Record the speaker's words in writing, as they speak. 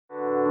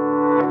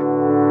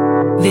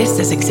This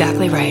is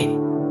exactly right.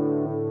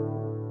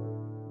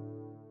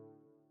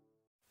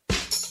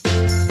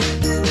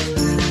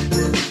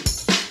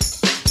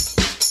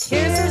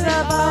 Here's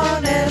a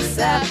bonus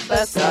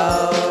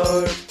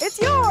episode. It's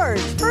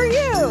yours for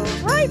you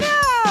right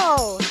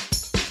now.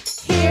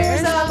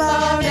 Here's a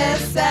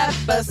bonus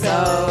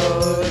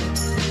episode.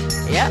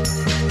 Yep.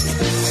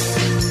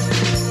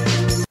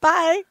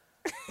 Bye.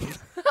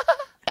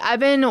 I've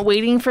been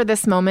waiting for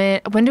this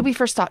moment. When did we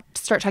first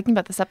start talking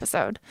about this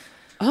episode?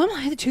 I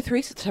had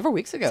several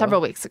weeks ago. Several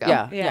weeks ago.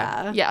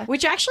 Yeah.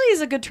 Which actually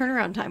is a good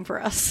turnaround time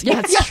for us. Yeah,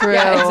 That's true.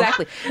 Yeah,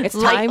 exactly. It's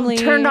timely.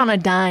 Turned on a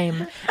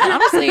dime. And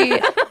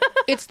honestly,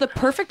 it's the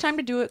perfect time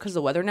to do it because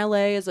the weather in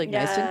LA is like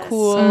nice and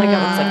cool. Oh my It's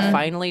God. like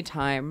finally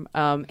time.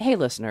 Hey,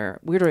 listener,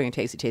 we're doing a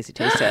tasty taste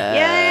test. Yay!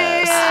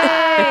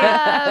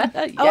 Yes.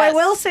 Oh, I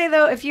will say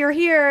though, if you're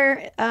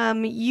here,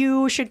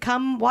 you should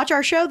come watch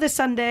our show this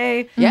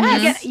Sunday.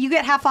 Yes. You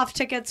get half off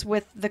tickets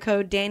with the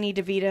code Danny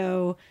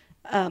DeVito,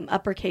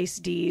 uppercase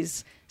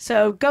D's.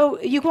 So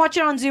you can watch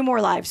it on Zoom or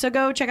live. So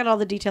go check out all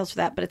the details for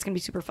that, but it's going to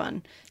be super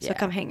fun. So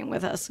come hanging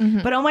with us.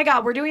 But oh my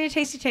God, we're doing a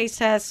tasty taste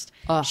test.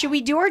 Should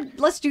we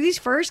let's do these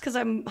first? Because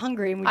I'm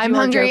hungry. And I'm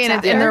hungry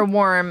and they're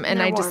warm and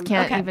They're I just warm.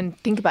 can't Okay. even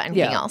think about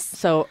anything else.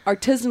 So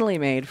artisanally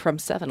made from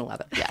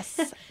 7-Eleven.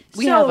 Yes.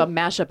 We have a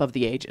mashup of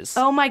the ages.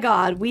 Oh my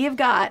God, we have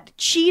got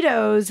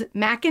Cheetos,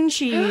 mac and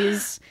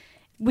cheese.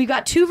 We've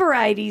got two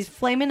varieties,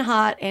 Flamin'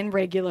 Hot and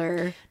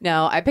regular.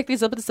 Now, I picked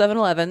these up at the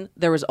 7-Eleven.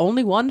 There was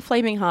only one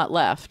Flaming Hot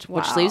left,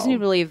 which leads me to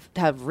believe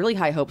have really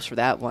high hopes for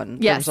that one.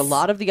 Yes. There's a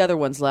lot of the other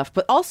ones left,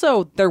 but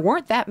also there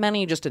weren't that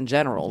many just in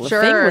general. The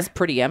Sure. thing was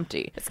pretty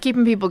empty. It's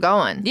keeping people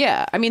going.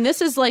 Yeah, I mean,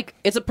 this is like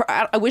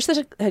I wish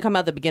this had come out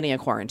at the beginning of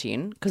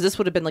quarantine because this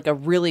would have been like a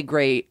really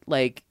great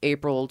like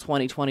April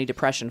 2020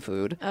 depression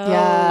food.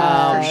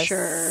 Yeah. For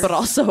sure. But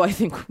also, I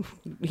think,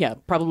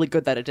 probably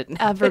good that it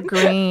didn't.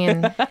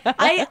 Evergreen.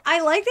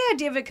 I like the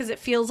idea of it because it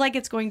feels like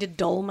it's going to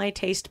dull my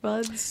taste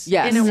buds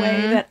Yes. in a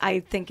way that I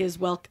think is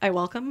I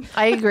welcome.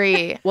 I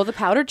agree. Well, the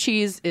powdered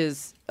cheese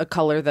is a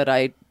color that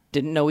I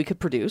didn't know we could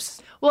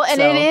produce. Well,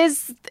 and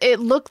it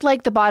looked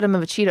like the bottom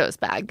of a Cheetos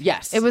bag.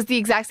 Yes. It was the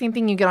exact same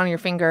thing you get on your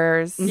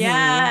fingers.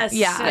 Yes.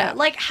 Yeah.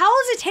 Like, how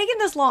has it taken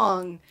this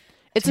long?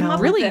 It's come a up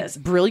with really this?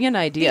 brilliant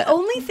idea. The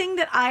only thing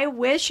that I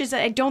wish is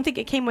that I don't think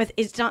it came with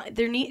is not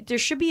there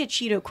should be a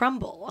Cheeto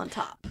crumble on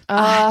top.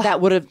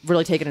 That would have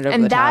really taken it over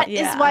And the top. that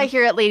is why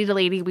here at Lady to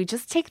Lady, we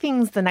just take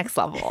things the next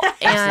level.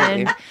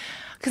 And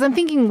because I'm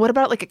thinking, what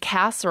about like a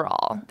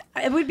casserole?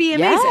 It would be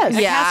amazing. Yes.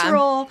 A Yeah.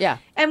 casserole. Yeah.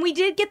 And we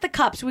did get the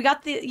cups. We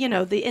got the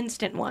the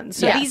instant ones.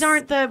 So Yes. these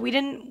aren't we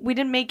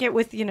didn't make it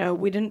with,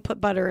 we didn't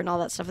put butter and all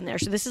that stuff in there.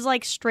 So this is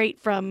like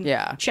straight from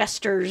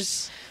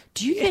Chester's.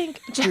 Do you think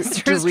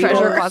Chester's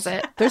treasure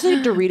closet. There's a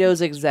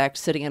Doritos exec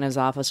sitting in his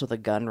office with a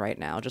gun right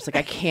now. Just like,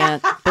 I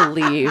can't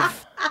believe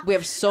we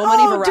have so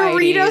many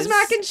varieties. Doritos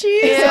mac and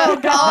cheese. Oh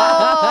God.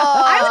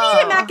 I would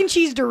eat a mac and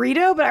cheese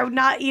Dorito, but I would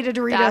not eat a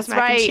Doritos That's mac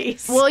right. and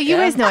cheese. Well, you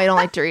guys know I don't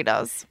like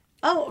Doritos.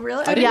 Oh,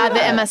 really? Yeah, the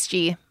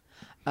MSG.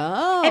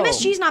 Oh.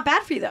 MSG is not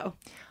bad for you though.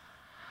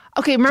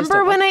 Okay,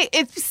 remember when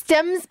it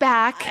stems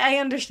back? I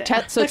understand.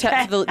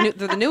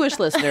 The newish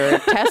listener,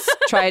 Tess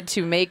tried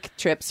to make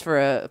trips for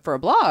a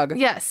blog.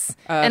 Yes.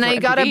 And for I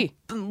got a MTV.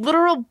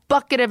 literal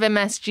bucket of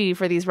MSG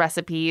for these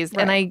recipes.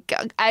 And I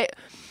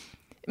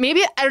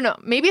maybe, I don't know,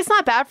 maybe it's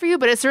not bad for you,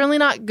 but it's certainly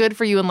not good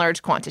for you in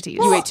large quantities.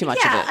 You ate too much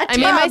of it. I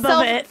made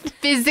myself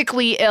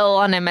physically ill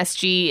on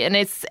MSG, and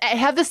I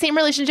have the same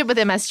relationship with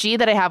MSG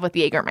that I have with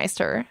the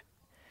Jägermeister.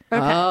 Okay.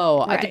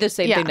 Oh, I Right. did the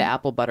same Yeah. thing to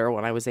apple butter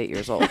when I was 8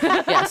 years old.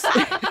 Yes.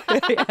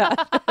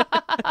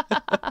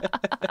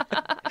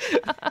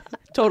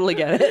 Totally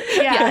get it.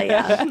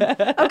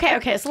 Yeah.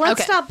 Okay. So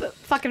let's stop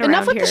fucking around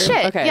Enough with here. the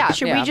shit. Okay. Yeah.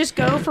 Should we just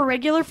go for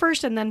regular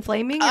first and then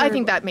flaming? I or-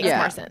 think that makes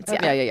more sense.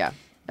 Yeah. Yeah.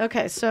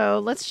 Okay,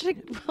 so let's check.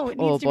 Oh, it needs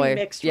Oh, to boy.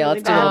 be mixed. Yeah, really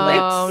let's do a little badly.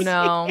 mix. Oh,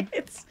 no.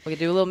 We could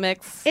do a little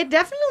mix. It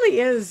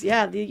definitely is.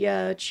 Yeah,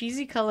 the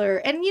cheesy color.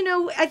 And,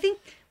 I think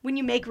when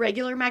you make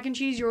regular mac and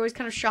cheese, you're always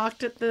kind of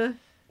shocked at the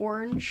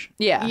orange.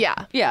 Yeah.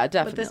 Yeah. Yeah,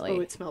 But this,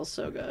 definitely. it smells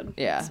so good.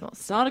 Yeah.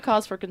 It's not a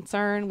cause for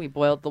concern. We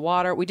boiled the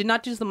water. We did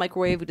not use the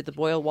microwave. We did the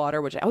boiled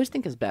water, which I always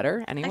think is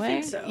better anyway.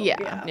 I think so.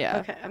 Yeah. Yeah.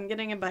 Okay, I'm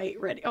getting a bite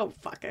ready. Oh,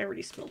 fuck. I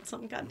already spilled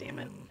some. God damn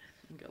it.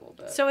 Get a little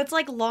bit. So it's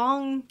like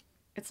long.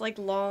 It's like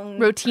long.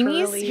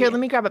 Rotinis? curly- Here, let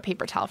me grab a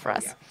paper towel for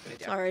us.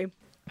 Sorry.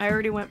 I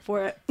already went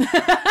for it.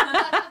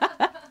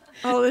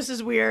 Oh, this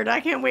is weird.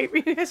 I can't wait for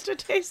you guys to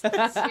taste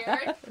this.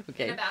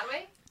 Okay. bad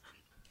way?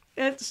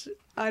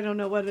 I don't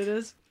know what it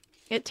is.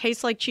 It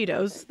tastes like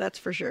Cheetos, that's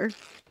for sure.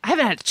 I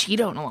haven't had a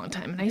Cheeto in a long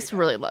time, and I used to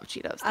really love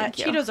Cheetos. Thank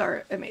you. Cheetos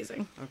are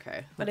amazing,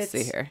 Okay. but Let's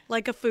it's see here.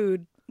 like a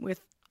food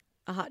with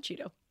a hot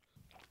Cheeto.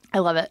 I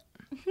love it.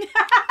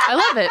 I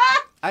love it.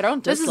 I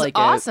don't This is dislike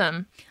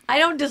awesome. I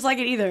don't dislike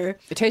it either,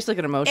 it. It tastes like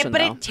an emotion, but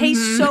though. it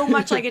tastes so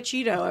much like a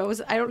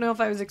Cheeto. I don't know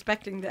if I was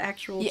expecting the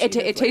actual. Yeah,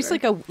 Cheeto it tastes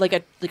flavor. like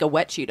a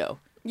wet Cheeto.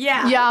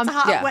 Yeah, Yeah. it's a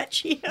hot Yeah. wet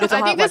Cheeto. It's a I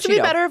hot think wet this would be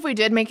Cheeto. better if we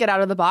did make it out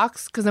of the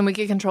box, because then we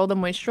could control the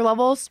moisture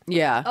levels.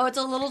 Yeah. Oh, it's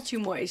a little too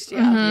moist.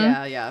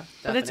 Yeah, Yeah.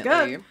 but it's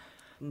definitely. good.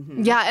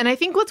 Yeah, and I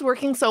think what's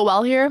working so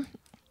well here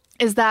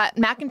is that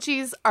mac and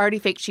cheese already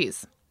fake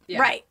cheese.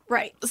 Yeah.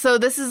 Right. So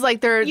this is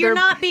like they're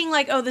Not being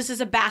like, oh, this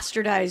is a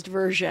bastardized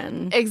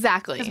version.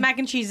 exactly. Because mac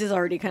and cheese is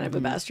already kind of a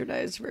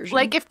bastardized version.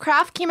 Like if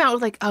Kraft came out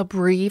with like a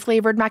brie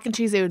flavored mac and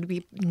cheese, it would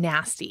be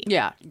nasty.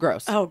 Yeah,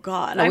 gross. oh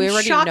god, No, we I'm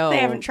already shocked know. they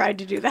haven't tried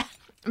to do that.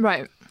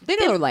 Right. They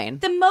know their lane.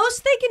 The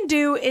most they can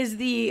do is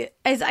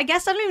I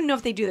guess I don't even know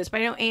if they do this,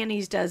 but I know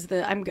Annie's does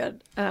the. I'm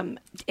good.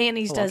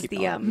 Annie's does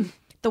keep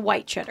the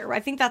white cheddar. I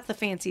think that's the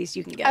fanciest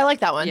you can get. I like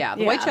that one. Yeah,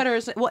 the white cheddar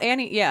is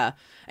Annie. Yeah,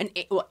 and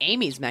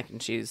Amy's mac and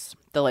cheese,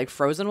 the like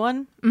frozen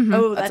one.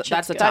 Oh, That's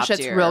a good. top shit's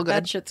tier. real good.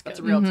 That shit's good. That's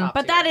a real top.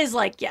 But tier. that is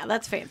like, yeah,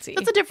 that's fancy.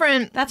 It's a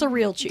different That's a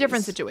real cheese.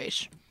 different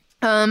situation.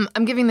 I'm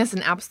giving this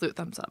an absolute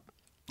thumbs up.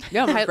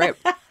 Yeah, that's great.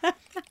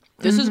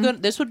 This is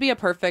good. This would be a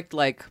perfect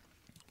like.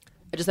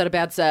 I just had a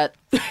bad set,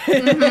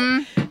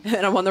 and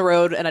I'm on the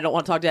road, and I don't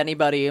want to talk to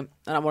anybody, and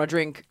I want to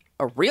drink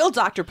a real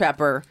Dr.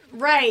 Pepper.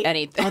 Right. And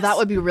eat this. Oh, that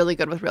would be really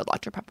good with real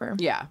Dr. Pepper.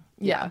 Yeah.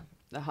 Yeah.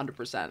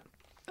 100%.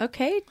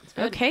 Okay,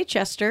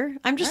 Chester.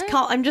 I'm just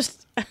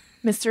Mr.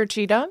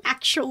 Cheeto.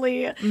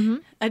 actually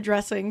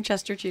addressing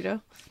Chester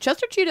Cheeto.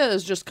 Chester Cheetah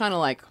is just kind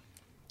of like,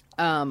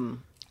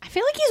 I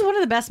feel like he's one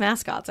of the best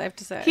mascots, I have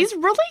to say. He's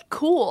really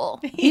cool.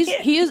 he's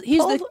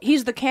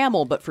the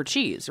camel, but for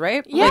cheese,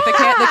 right? Yeah. Like the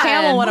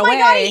camel went Oh my away.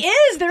 god, he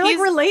is. They're like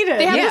He's- related.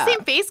 They have Yeah. the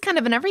same face kind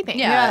of and everything.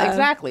 Yeah,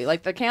 exactly.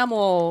 Like the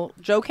camel,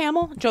 Joe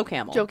Camel? Joe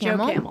Camel. Joe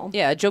Camel. Joe Camel.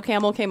 Yeah, Joe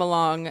Camel came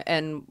along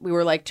and we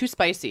were like, too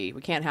spicy.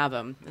 We can't have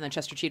him. And then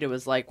Chester Cheetah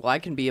was like, well, I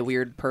can be a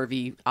weird,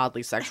 pervy,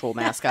 oddly sexual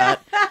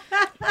mascot.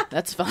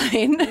 That's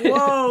fine.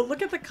 Whoa,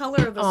 look at the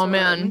color of this Oh, one.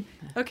 man.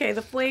 Okay,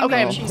 the flame.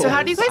 Okay, Oh, so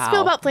how do you guys feel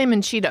wow. about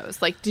Flamin'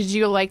 Cheetos? Like, did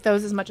you like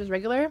those as much as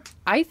regular?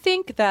 I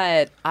think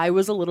that I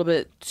was a little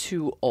bit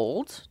too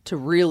old to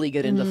really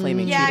get into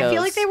Flaming Yeah, Cheetos. I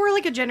feel like they were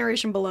like a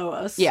generation below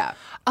us. Yeah.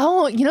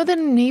 Oh,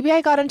 then maybe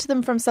I got into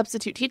them from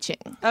substitute teaching.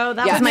 Oh,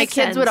 that Yeah. would My make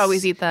kids sense. would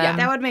always eat them. Yeah.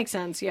 That would make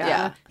sense, yeah.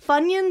 Yeah.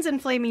 Funyuns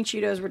and Flaming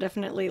Cheetos were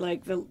definitely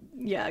like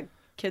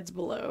kids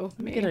below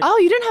me. Oh,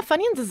 you didn't have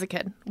Funyuns as a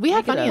kid. We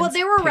had Look at Funyuns. Well,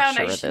 they were around.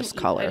 Picture I of shouldn't this eat-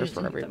 I color just for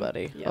eat them.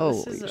 everybody. Yeah,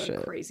 Holy this is a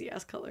shit. crazy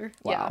ass color.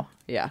 Wow.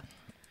 Yeah.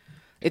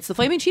 It's the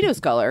Flaming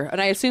Cheetos color,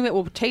 and I assume it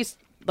will taste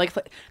like.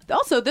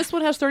 Also, this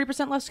one has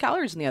 30% less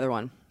calories than the other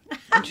one.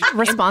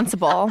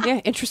 Responsible. Yeah,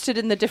 interested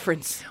in the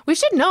difference. We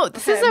should note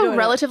this is I'm a doing it.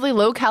 relatively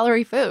low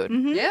calorie food.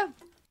 Yeah.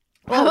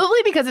 Probably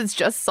because it's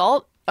just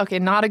salt. Okay,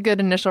 not a good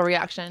initial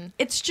reaction.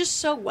 It's just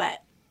so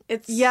wet.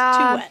 It's Yeah.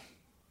 too wet.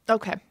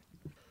 Okay.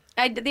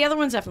 The other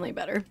one's definitely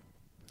better.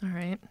 All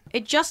right.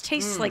 It just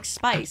tastes like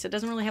spice. It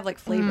doesn't really have like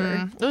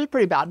flavor. Those are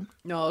pretty bad.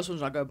 No, this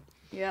one's not good.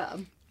 Yeah.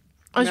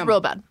 It's Yeah.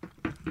 real bad.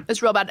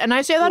 It's real bad. And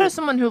I say that as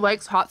someone who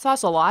likes hot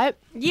sauce a lot.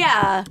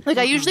 Yeah. Like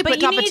I usually But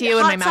put you need Tapatio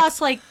in my hot mac.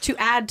 sauce like to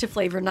add to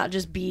flavor, not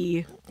just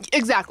be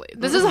Exactly.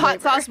 This is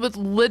hot sauce with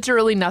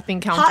literally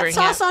nothing hot countering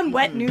sauce it. on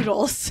wet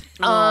noodles.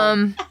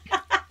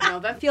 No,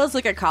 that feels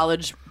like a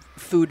college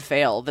food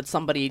fail that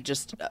somebody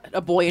just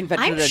a boy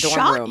invented I'm in a dorm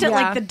shocked room. at Yeah.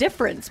 like the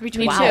difference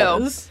between Me too.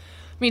 those.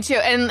 Me too.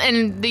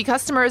 And the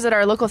customers at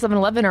our local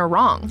 7-Eleven are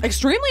wrong.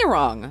 Extremely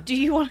wrong. Do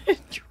you want to?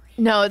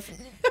 No, it's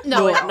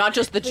no. No, not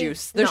just the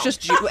juice. There's No.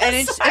 just juice, and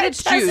it's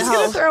Tess juice. is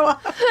gonna throw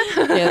up.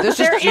 Yeah, there's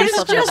There just juice is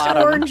on the just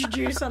bottom. orange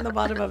juice on the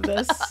bottom of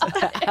this.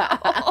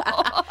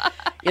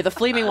 Yeah, the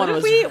flaming one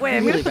was Wait, I'm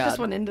really gonna put bad. this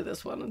one into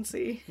this one and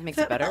see. Makes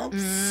it better.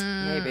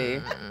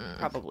 Maybe,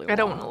 probably. I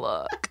don't won't.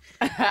 want to look.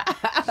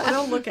 I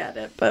don't look at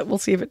it, but we'll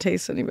see if it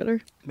tastes any better.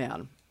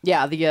 Man,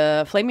 yeah,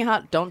 the flaming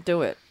hot. Don't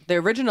do it. The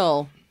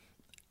original,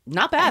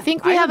 not bad. I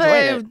think we have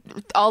enjoyed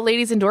it. all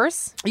ladies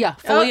endorse. Yeah,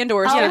 fully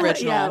endorsed the Oh,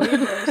 original. yeah, we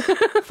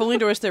endorse. Fully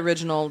endorsed the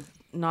original,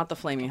 not the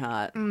flaming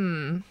hot.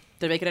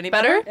 Did it make it any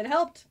Better? better? It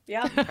helped.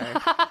 Yeah.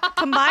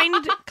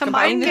 combined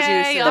Combine the the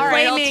juices. All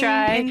right, I'll flaming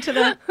try. into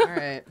the. All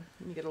right,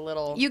 you get a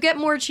little. You get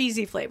more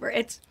cheesy flavor.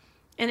 It's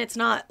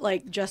not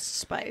like just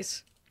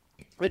spice.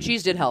 The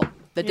cheese did help.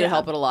 That did Yeah.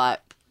 help it a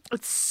lot.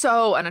 It's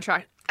so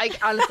unattractive. I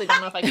honestly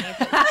don't know if I can eat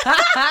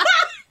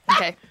it.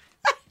 Okay,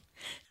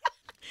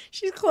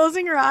 She's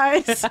closing her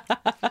eyes.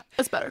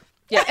 it's better.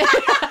 Yeah.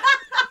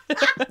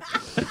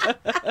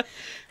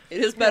 It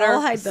is better.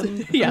 I'll hide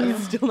them. Yeah,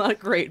 it's still not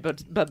great,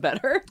 but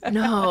better.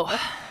 No.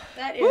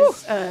 That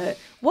is.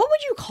 What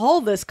would you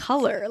call this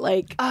color?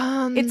 Like,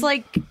 it's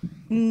like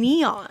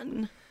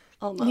neon.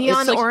 Almost. Neon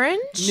It's like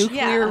orange? Nuclear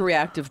Yeah.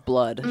 reactive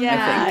blood.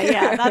 Yeah, I think.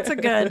 yeah, that's a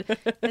good.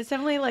 It's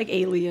definitely like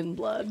alien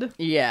blood.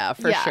 Yeah,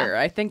 for Yeah. sure.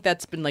 I think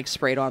that's been like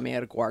sprayed on me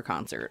at a Guar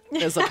concert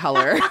as a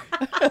color.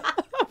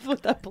 of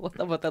what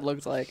that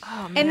looks like.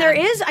 And there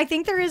is, I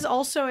think there is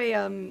also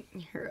a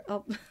Here,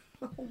 I'll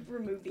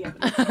remove the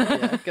evidence.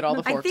 Yeah, get all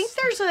the forks. I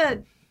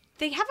think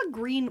they have a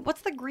green.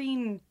 What's the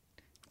green?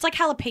 It's like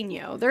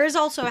jalapeno. There is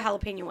also a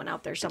jalapeno one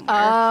out there somewhere.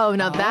 Oh,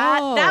 no, that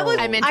was.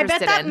 I'm I bet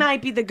interested that in.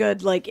 might be the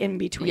good like in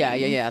between.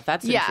 Yeah.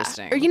 That's Yeah.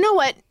 interesting. Or you know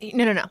what?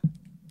 No.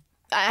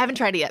 I haven't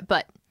tried it yet,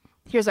 but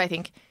here's what I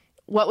think.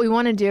 what we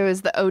want to do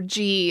is the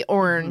OG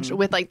orange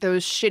with like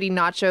those shitty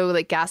nacho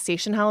like gas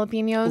station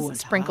jalapenos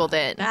sprinkled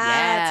in.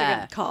 That's Yeah.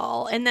 a good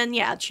call. And then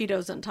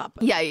Cheetos on top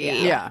of it.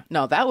 Yeah.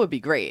 No, that would be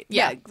great.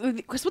 Yeah.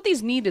 Because what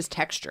these need is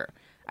texture,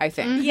 I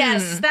think.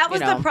 Yes, that was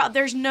You know? the problem.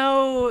 There's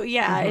no,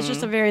 it's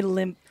just a very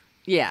limp.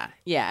 Yeah,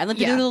 and like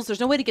the Yeah. noodles, there's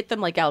no way to get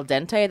them like al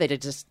dente.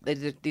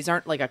 These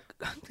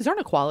aren't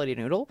a quality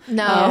noodle.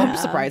 No.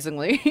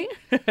 Surprisingly.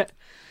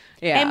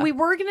 Yeah, And we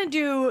were going to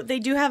do, they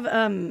do have,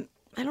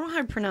 I don't know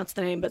how to pronounce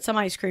the name, but some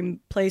ice cream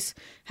place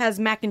has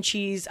mac and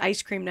cheese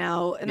ice cream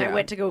now. And I Yeah.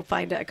 went to go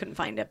find it. I couldn't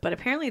find it, but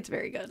apparently it's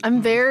very good.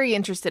 I'm very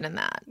interested in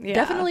that. Yeah.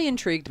 definitely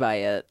intrigued by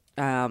it.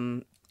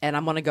 And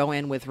I'm gonna go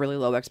in with really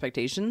low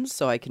expectations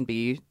so I can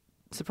be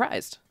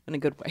surprised in a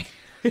good way.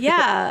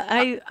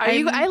 Yeah.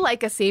 I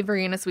like a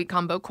savory and a sweet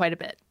combo quite a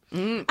bit.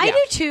 I do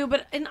too,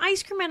 but in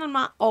ice cream man, I'm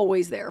not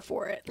always there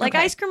for it. Like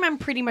Okay. ice cream, I'm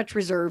pretty much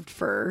reserved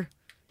for.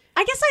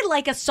 I guess I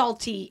like a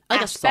salty Like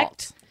a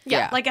aspect. salt.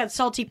 Yeah. Like a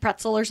salty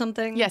pretzel or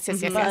something. Yes,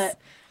 yes, yes, But yes.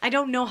 I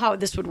don't know how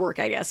this would work.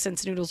 I guess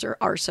since noodles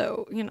are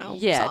so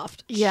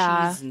soft.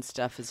 Yeah. cheese and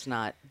stuff is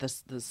not the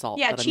salt.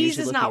 Yeah, that I'm cheese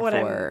usually is not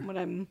looking what for.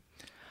 I'm.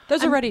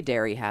 There's already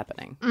dairy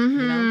happening. You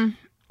know?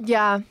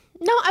 Yeah.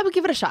 No, I would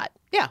give it a shot.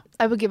 Yeah.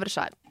 I would give it a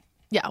shot.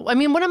 Yeah. I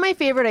mean, one of my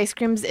favorite ice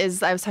creams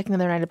is I was talking the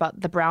other night about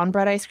the brown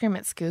bread ice cream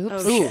at Scoops.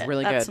 Oh, Ooh, shit.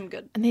 really That's good. some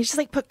good. And they just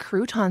like put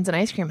croutons in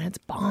ice cream and it's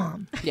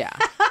bomb. Yeah.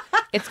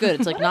 It's good.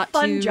 It's like not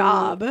Fun too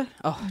job.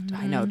 Oh,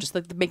 I know. Just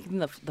like making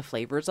the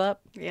flavors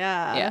up.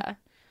 Yeah. Yeah.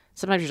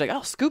 Sometimes you're like,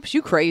 oh, Scoops,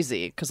 you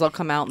crazy. Because they'll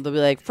come out and they'll be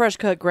like, fresh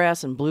cut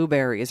grass and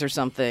blueberries or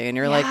something. And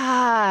you're like,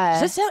 Yeah.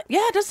 does that sound?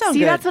 Yeah, it does sound See,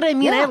 good. that's what I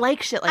mean. Yeah. I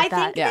like shit like I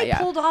that. think Yeah, they yeah.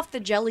 pulled off the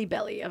Jelly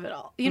Belly of it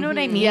all. You know what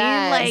I mean?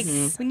 Yes.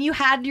 Like when you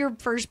had your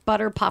first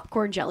butter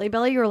popcorn Jelly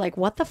Belly, you were like,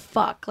 "What the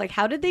fuck? Like,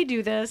 how did they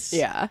do this?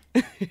 Yeah.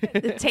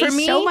 It tastes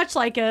me- so much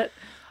like it."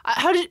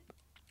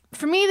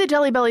 For me, the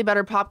Jelly Belly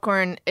butter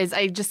popcorn is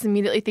I just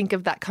immediately think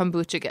of that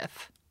kombucha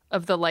gif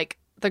of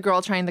the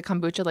girl trying the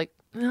kombucha like,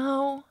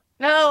 no.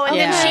 No, and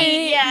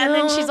Yeah. and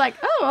then she's like,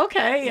 "Oh,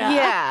 okay, yeah."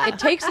 Yeah. It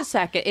takes a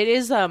second. It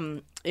is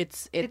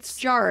It's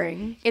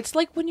jarring. it's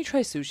like when you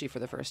try sushi for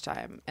the first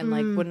time. And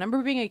like when I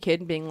remember being a kid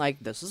and being like,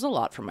 this is a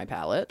lot for my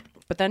palate.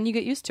 But then you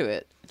get used to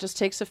it. It just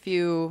takes a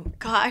few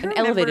God, I an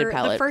remember elevated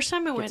palate. the first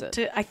time I gets went it.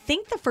 to. I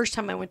think the first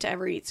time I went to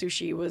ever eat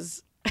sushi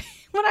was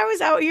when I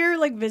was out here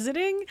like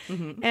visiting,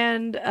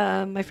 and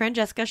my friend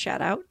Jessica,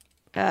 shout out,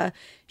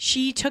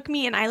 she took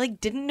me, and I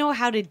like didn't know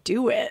how to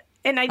do it.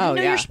 And I didn't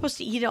know yeah. you're supposed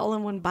to eat it all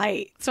in one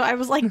bite. So I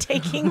was like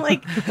taking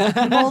like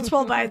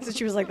multiple bites, and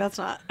she was like, "That's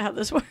not how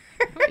this works."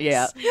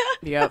 Yeah.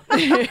 Yep.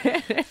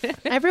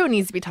 Everyone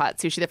needs to be taught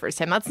sushi the first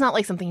time. That's not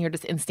like something you're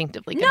just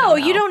instinctively gonna No, know.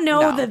 you don't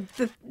know No.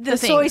 the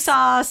soy things.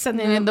 sauce and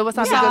And the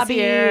wasabi goes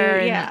here,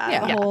 and- Yeah,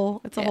 Yeah. the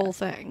whole it's a whole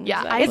thing.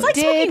 Yeah, So I it's like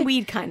did- smoking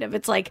weed, kind of.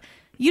 It's like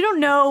you don't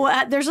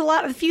know. There's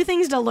a few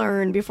things to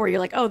learn before you're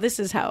like, oh, this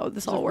is how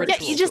this all works.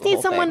 Yeah, you just the need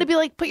whole someone thing. to be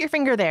like, put your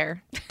finger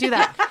there. Do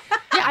that.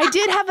 Yeah, I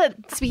did have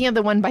speaking of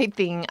the one bite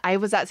thing, I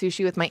was at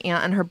sushi with my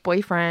aunt and her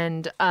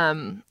boyfriend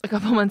a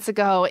couple months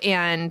ago,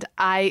 and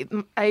I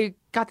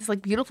got this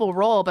like beautiful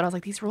roll, but I was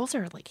like, these rolls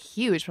are like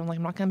huge. But I'm like,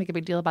 I'm not gonna make a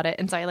big deal about it.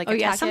 And so I like Oh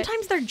yeah, attack it.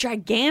 sometimes they're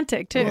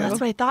gigantic too. Well,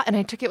 that's what I thought. And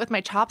I took it with my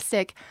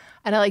chopstick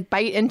and I like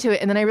bite into it.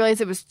 And then I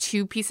realized it was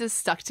two pieces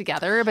stuck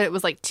together, but it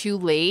was like too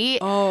late.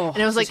 Oh, and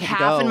it was like just had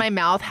to half in go. my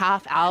mouth,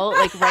 half out,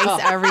 like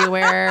rice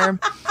everywhere.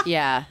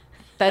 Yeah.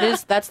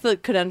 That's the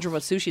conundrum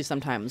with sushi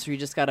sometimes where you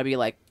just gotta be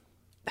like,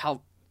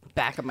 how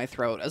back of my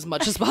throat as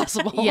much as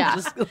possible. Yeah.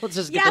 Let's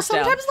just get Yeah, this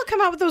down. sometimes they'll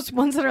come out with those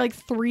ones that are like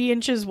 3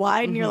 inches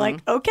wide, and you're like,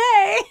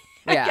 okay,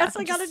 Yeah. I guess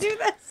I gotta do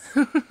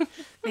this.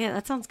 Man,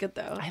 that sounds good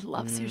though. I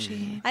love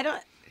sushi. I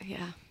don't.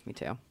 Yeah. Me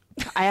too.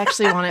 I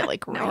actually want it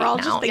like right No, we're all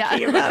now. just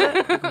thinking Yeah.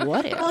 about it.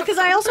 What if? Well, because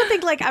I also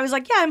think like I was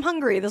like, yeah, I'm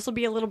hungry. This will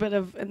be a little bit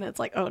of, and it's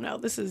like, oh no,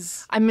 this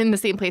is. I'm in the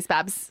same place,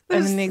 Babs.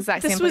 I'm in the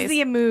exact This same was place.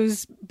 the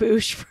amuse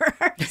bouche for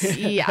ours.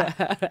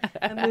 yeah.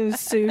 Amuse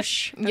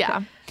souche.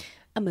 Yeah.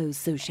 A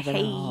moose sushi.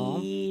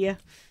 Hey.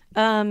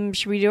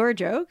 Should we do our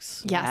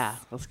jokes? Yes. Yeah,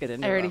 let's get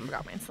into I already them.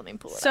 forgot mine, so let me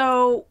pull it up.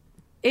 So,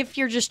 if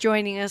you're just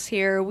joining us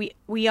here,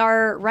 we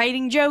are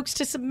writing jokes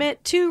to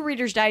submit to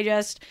Reader's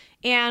Digest,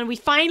 and we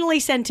finally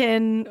sent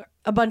in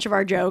a bunch of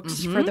our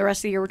jokes for the rest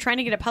of the year. We're trying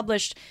to get it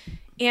published,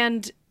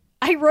 and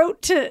I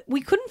wrote to.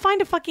 We couldn't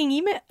find a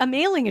fucking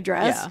mailing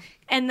address, Yeah.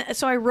 and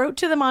so I wrote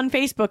to them on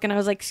Facebook, and I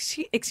was like,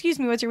 "Excuse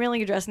me, what's your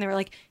mailing address?" And they were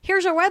like,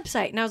 "Here's our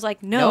website," and I was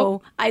like, "No,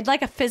 Nope. I'd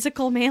like a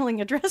physical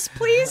mailing address,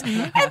 please." And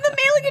the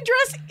mailing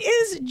address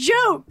is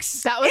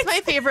jokes. That was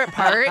my favorite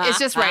part. Is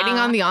just writing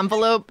on the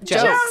envelope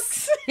jokes.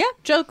 Jokes. Yeah,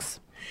 jokes.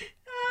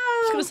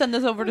 Just gonna send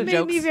this over to It made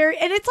jokes. me very,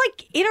 and it's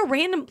like in a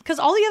random, because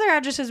all the other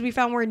addresses we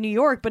found were in New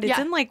York, but it's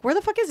Yeah. in like, where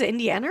the fuck is it,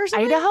 Indiana or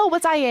something? Idaho?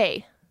 What's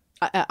IA?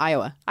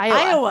 Iowa.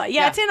 Iowa.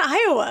 Yeah, it's in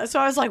Iowa. So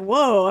I was like,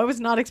 whoa, I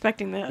was not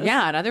expecting this.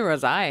 Yeah, neither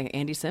was I.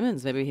 Andy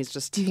Simmons. Maybe he's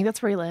just. Do you think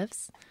that's where he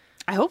lives?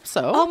 I hope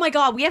so. Oh my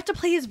God, we have to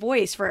play his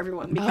voice for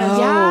everyone because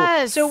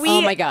Yes. so we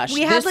Oh my gosh,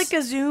 we had this- like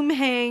a Zoom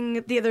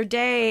hang the other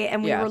day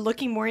and we Yeah. were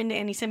looking more into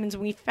Andy Simmons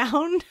and we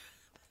found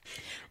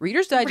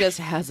Reader's Digest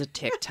has a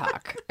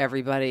TikTok,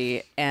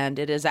 everybody, and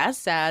it is as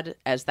sad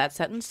as that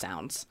sentence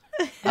sounds.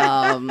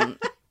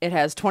 It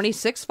has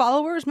 26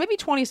 followers, maybe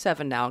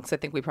 27 now, because I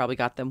think we probably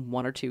got them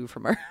 1 or 2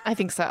 from her. I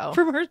think so.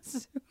 From her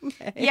Zoom.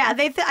 Yeah,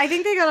 I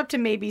think they got up to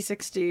maybe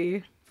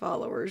 60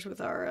 followers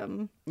with our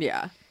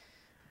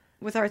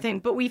with our thing.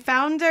 But we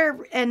found their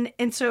and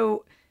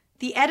so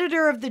the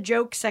editor of the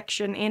joke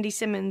section, Andy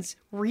Simmons,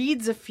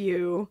 reads a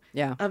few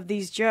of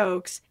these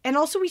jokes. And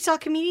also we saw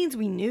comedians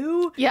we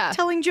knew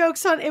telling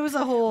jokes on. It was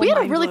a whole We had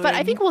a really fun.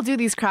 I think we'll do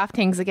these craft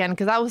hangs again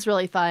because that was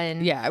really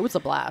fun. Yeah, it was a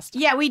blast.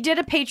 Yeah, we did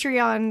a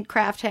Patreon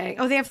craft hang.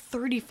 Oh, they have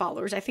 30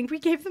 followers. I think we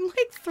gave them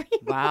like 3.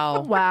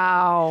 Wow.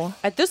 Wow.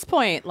 At this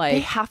point, like... They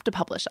have to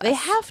publish us. They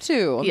have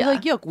to. Yeah.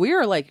 Like, look, we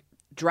are like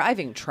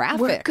driving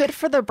traffic. We're good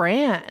for the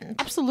brand.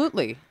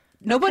 Absolutely.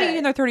 Nobody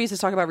in their 30s has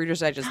talked about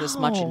Reader's Digest this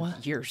much in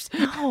years.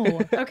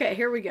 No. Okay,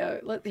 here we go.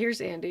 Here's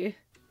Andy.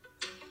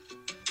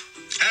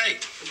 Hey,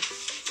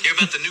 hear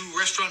about the new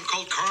restaurant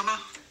called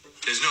Karma?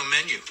 There's no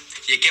menu.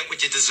 You get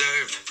what you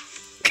deserve.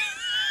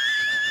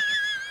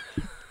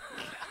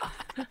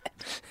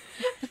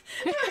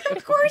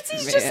 Of course,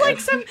 he's just like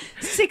some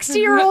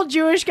 60-year-old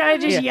Jewish guy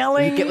just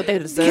yelling. You get what they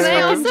deserve. Can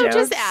I also jokes.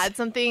 just add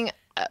something?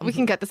 We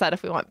can cut this out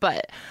if we want,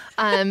 but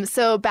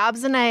so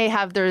Babs and I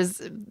have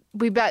there's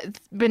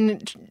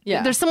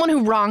someone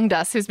who wronged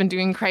us who's been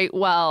doing quite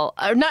well.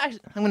 Or not.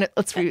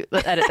 Let's edit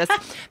this.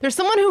 There's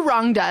someone who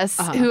wronged us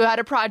who had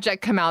a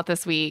project come out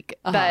this week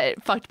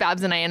that fucked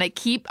Babs and I, and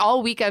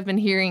all week I've been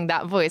hearing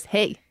that voice.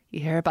 Hey,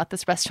 you hear about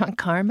this restaurant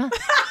Karma?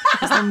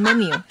 There's no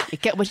menu. You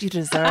get what you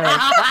deserve.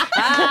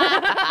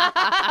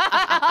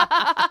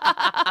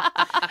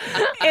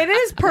 It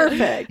is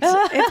perfect.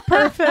 It's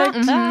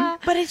perfect.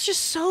 But it's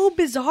just so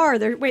bizarre.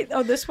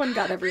 This one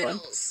got everyone.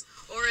 Riddles,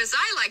 or as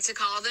I like to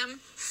call them,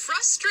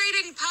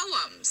 frustrating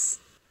poems.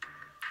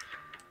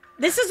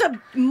 This is a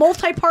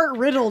multi-part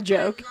riddle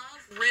joke. I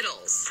love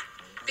riddles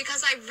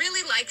because I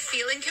really like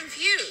feeling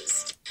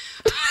confused.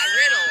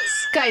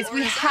 Riddles. Guys, or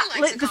we as I have.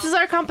 like to This call is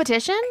our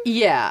competition.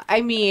 Yeah,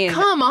 I mean...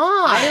 Come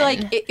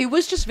on. It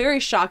was just very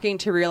shocking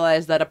to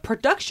realize that a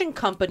production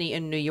company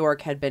in New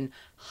York had been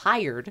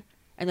hired,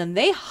 and then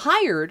they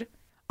hired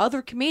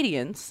other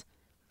comedians.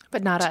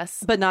 But not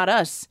us.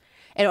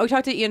 And we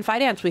talked to Ian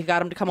Fidance. We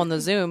got him to come on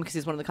the Zoom because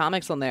he's one of the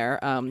comics on there.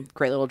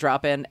 Great little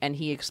drop-in. And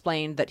he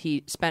explained that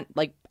he spent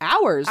like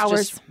hours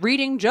just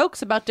reading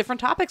jokes about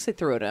different topics they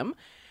threw at him.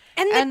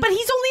 But he's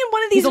only in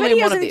one of these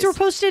videos, and these were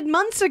posted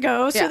months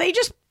ago, so they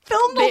just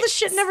filmed all the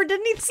shit and never did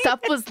anything. Stuff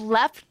was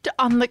left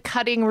on the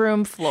cutting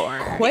room floor.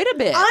 Quite a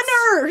bit.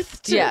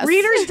 Unearthed. Yes.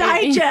 Reader's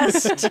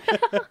Digest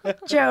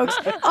jokes.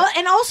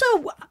 And also,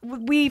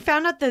 we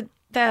found out the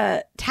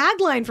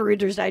tagline for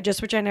Reader's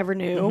Digest, which I never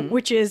knew,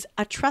 which is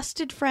a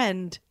trusted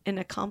friend in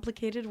a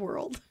complicated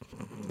world.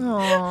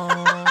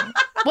 Aww.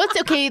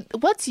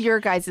 What's your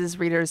guys'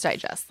 Reader's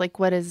Digest? Like,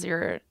 what is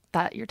your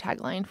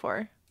tagline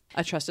for?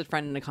 A trusted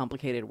friend in a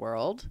complicated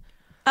world.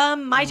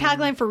 My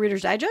tagline for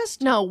Reader's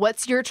Digest? No,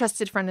 what's your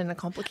trusted friend in a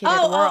complicated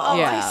world?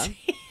 Yeah.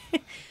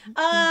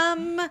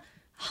 I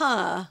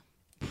see.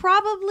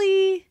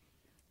 Probably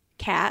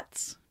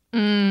cats.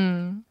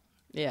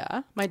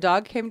 Yeah. My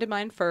dog came to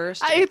mind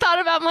first. I thought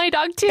about my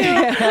dog too.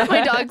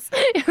 My dogs.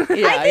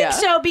 I think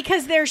so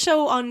because they're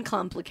so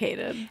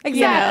uncomplicated.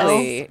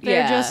 Exactly. You know?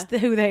 They're just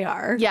who they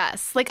are.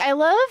 Yes. Like, I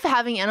love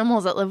having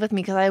animals that live with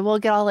me because I will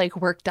get all like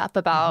worked up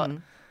about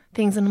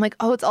things, and I'm like,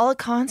 oh, it's all a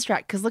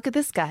construct because look at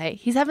this guy.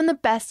 He's having the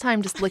best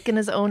time just licking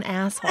his own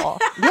asshole.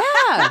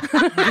 Yeah.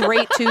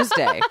 Great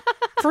Tuesday.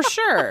 For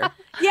sure.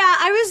 Yeah,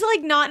 I was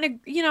like not in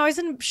a, I was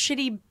in a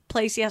shitty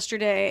place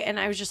yesterday, and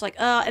I was just like,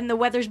 and the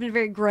weather's been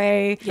very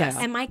gray. Yes.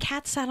 And my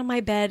cat sat on my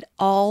bed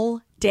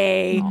all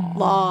day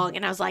long,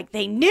 and I was like,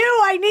 they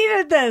knew I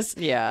needed this.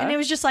 Yeah. And it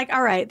was just like,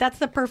 all right,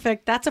 that's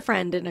a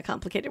friend in a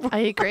complicated world. I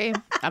agree.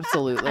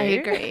 Absolutely. I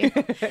agree.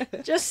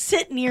 Just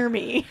sit near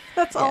me.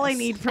 That's all I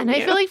need from And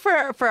you. I feel like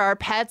for our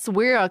pets,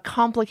 we're a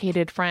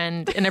complicated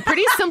friend in a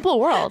pretty simple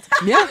world.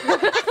 Yeah.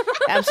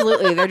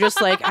 Absolutely. They're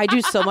just like, I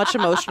do so much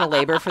emotional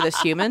labor for this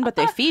human, but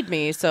they feed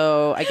me,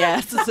 so I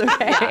guess it's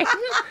okay.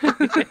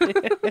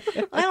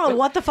 I don't know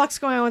what the fuck's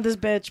going on with this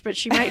bitch, but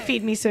she might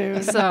feed me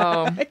soon.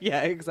 So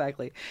Yeah,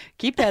 exactly.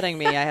 Keep petting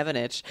me. I have an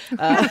itch.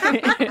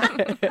 I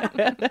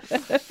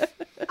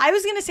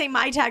was going to say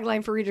my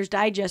tagline for Reader's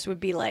Digest would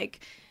be like,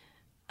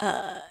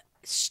 I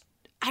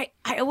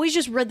always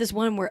just read this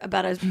one where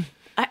about a...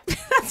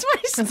 that's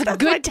my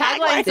good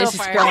tagline so This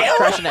is far.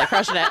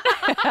 crushing it.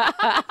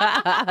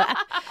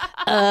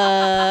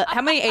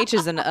 How many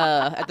H's in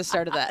at the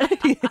start of that,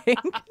 do you think?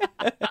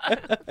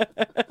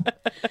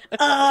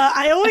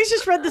 I always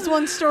just read this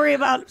one story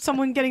about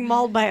someone getting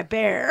mauled by a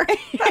bear.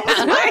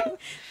 That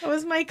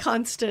was my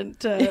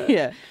constant.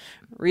 Yeah.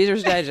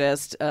 Reader's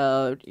Digest.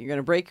 You're going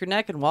to break your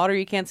neck in water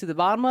you can't see the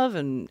bottom of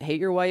and hate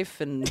your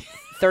wife in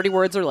 30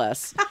 words or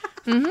less.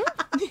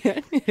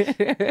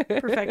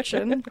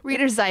 Perfection.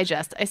 Reader's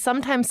Digest. I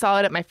sometimes saw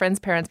it at my friends'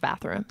 parents'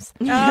 bathrooms.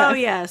 Oh,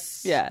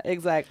 yes. Yeah,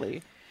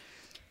 exactly.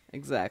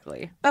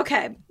 Exactly.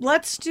 Okay,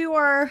 let's do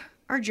our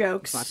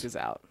jokes. Knock this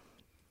out.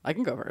 I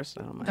can go first.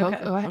 I don't mind.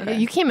 Go ahead.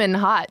 You came in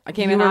hot. I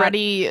came you in were hot.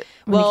 ready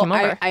when you Well, came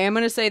over. I am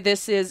going to say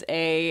this is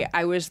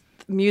I was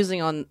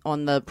musing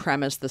on the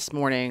premise this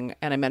morning,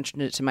 and I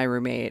mentioned it to my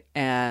roommate,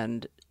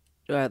 and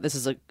this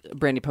is a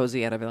Brandy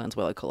Posey Anna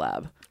Valenzuela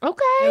collab.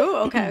 Okay. Ooh,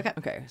 okay.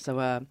 Okay,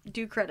 so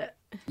Do credit.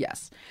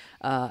 yes.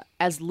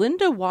 As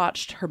Linda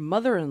watched her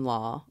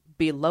mother-in-law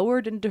be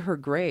lowered into her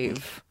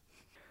grave,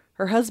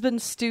 her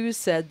husband Stu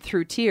said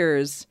through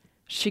tears,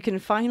 "She can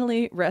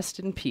finally rest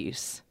in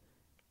peace.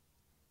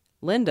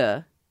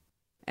 Linda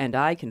and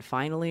I can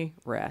finally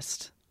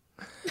rest."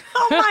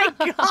 Oh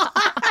my God.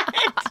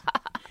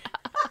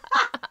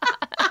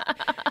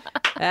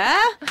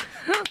 Ah?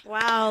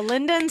 Wow.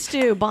 Linda and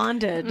Stu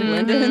bonded.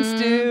 Linda and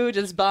Stu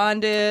just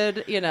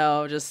bonded,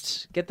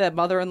 just get that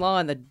mother-in-law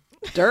in the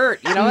dirt.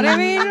 You know what I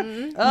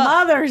mean?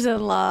 Ugh,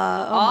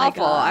 Mothers-in-law. Oh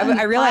awful. my God.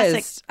 I realized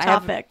Classic I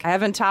topic.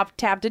 haven't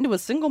tapped into a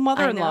single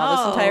mother-in-law I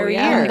this know, entire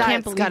yeah. year. I can't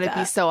That's believe got to be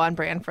that. so on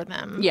brand for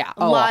them. Yeah.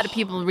 A lot of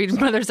people read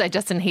Mother's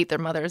Digest and hate their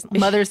Mother's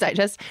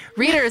Digest,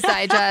 Reader's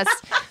Digest,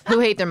 who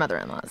hate their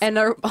mother-in-laws. And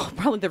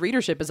probably the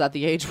readership is at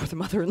the age where the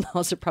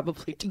mother-in-laws are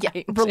probably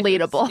dying.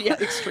 relatable. Yeah,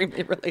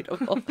 extremely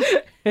relatable.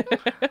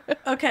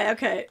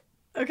 Okay.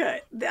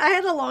 I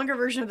had a longer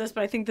version of this,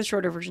 but I think the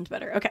shorter version's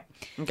better. Okay.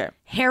 Okay.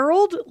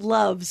 Harold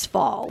loves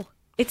fall.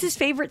 It's his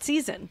favorite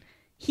season.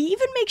 He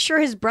even makes sure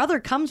his brother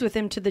comes with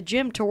him to the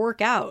gym to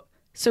work out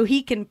so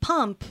he can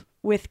pump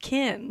with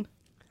kin.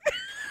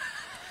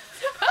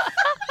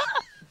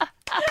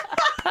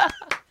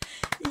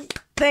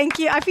 Thank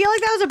you. I feel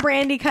like that was a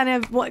Brandy kind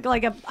of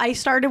I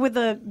started with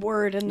a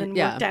word and then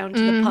Yeah. worked down to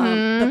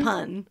the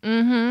pun.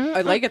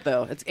 I like it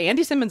though. It's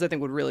Andy Simmons. I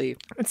think would really.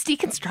 It's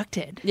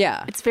deconstructed.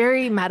 Yeah. It's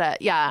very meta.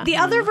 Yeah. The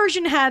other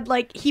version had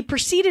he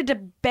proceeded to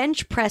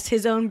bench press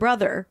his own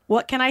brother.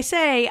 What can I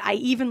say? I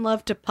even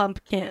love to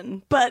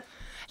pumpkin. But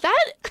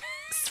that,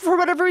 for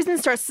whatever reason,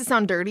 starts to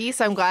sound dirty.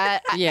 So I'm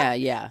glad. Yeah.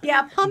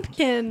 yeah,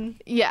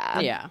 pumpkin. Yeah.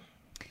 Yeah.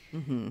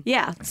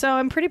 Yeah. So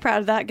I'm pretty proud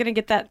of that. Gonna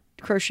get that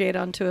crocheted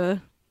onto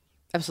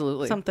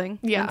Absolutely. something.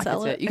 Yeah. And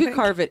sell That's it. it. You could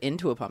carve it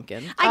into a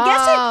pumpkin. I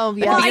guess Oh, it.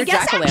 yeah. Well, Be I your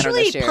guess jack-o'-lantern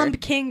actually this year.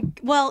 pumpkin.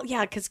 Well,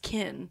 yeah, because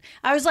kin.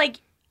 I was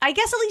like, I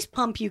guess at least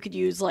pump you could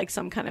use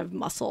some kind of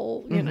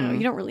muscle. You know,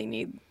 you don't really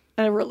need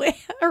a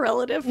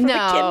relative for the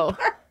No. kin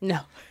part. No.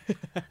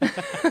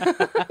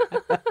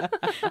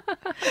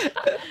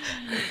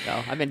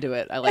 No, I'm into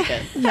it. I like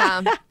it.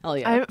 Yeah. Hell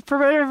yeah. For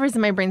whatever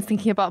reason, my brain's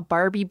thinking about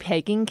Barbie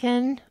pegging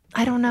Ken.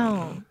 I don't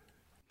know.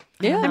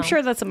 Yeah. I'm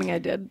sure that's something I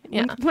did.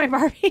 Yeah. With my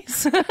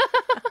Barbies.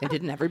 And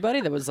didn't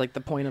everybody? That was the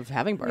point of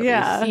having Barbies.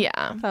 Yeah.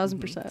 Yeah.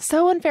 1000%.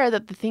 So unfair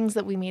that the things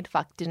that we made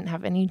fuck didn't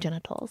have any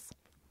genitals.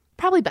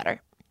 Probably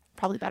better.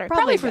 Probably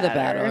for the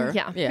better.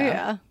 Yeah.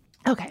 Yeah.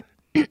 Okay.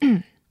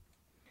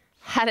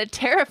 Had a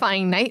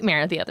terrifying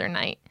nightmare the other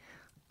night.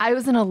 I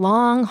was in a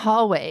long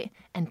hallway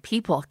and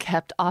people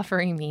kept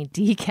offering me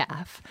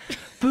decaf.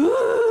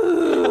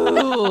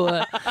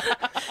 Boo!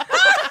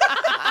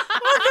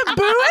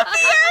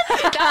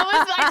 That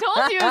was, I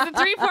told you, it was a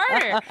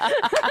 3-parter.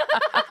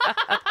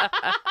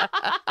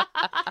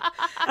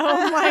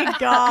 Oh my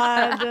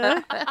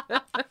God.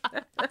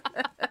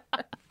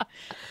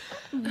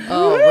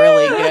 Oh,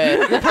 really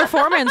good. The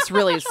performance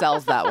really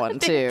sells that one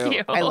too.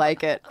 you. I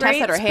like it. Tess Great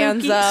had her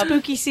hands spooky- up,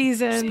 Spooky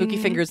season. spooky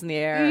fingers in the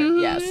air.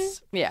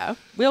 Yes. Yeah.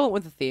 We all went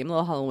with the theme, a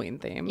little Halloween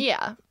theme.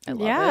 Yeah. I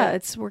love Yeah,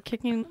 it. we're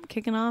kicking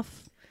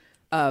off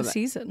the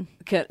season.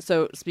 Okay,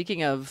 so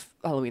speaking of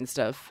Halloween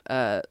stuff,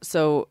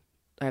 so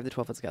I have the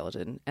 12-foot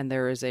skeleton, and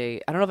there is I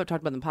don't know if I've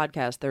talked about it in the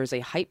podcast, there is a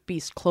Hype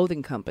Beast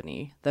clothing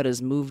company that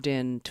has moved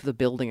into the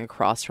building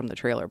across from the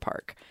trailer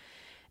park.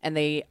 And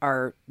they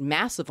are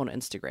massive on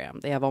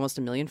Instagram. They have almost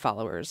 1 million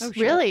followers.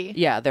 Really?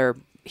 Yeah, they're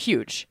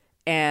huge.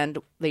 And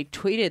they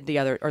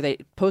they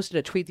posted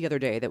a tweet the other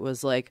day that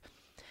was like,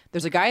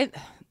 there's a guy,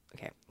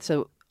 okay,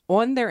 so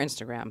on their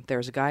Instagram,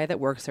 there's a guy that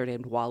works there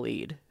named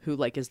Waleed, who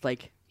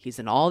he's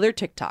in all their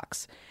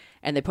TikToks.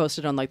 And they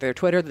posted on their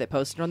Twitter, they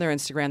posted on their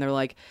Instagram. They're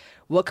like,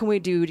 what can we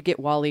do to get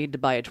Waleed to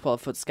buy a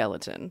 12-foot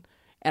skeleton?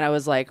 And I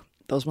was like,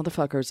 those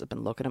motherfuckers have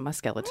been looking at my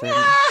skeleton.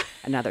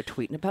 And now they're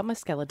tweeting about my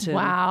skeleton.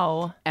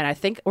 Wow. And I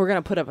think we're going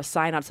to put up a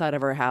sign outside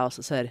of our house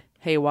that said,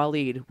 hey,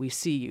 Waleed, we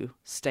see you.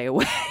 Stay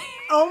away.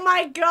 Oh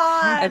my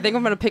God. I think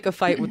I'm going to pick a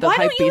fight with the Why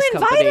Hype don't you Beast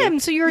invite company. him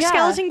so your Yeah.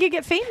 skeleton could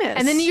get famous?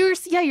 And then your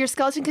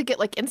skeleton could get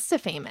Insta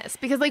famous.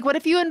 Because what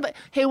if you invite,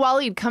 hey,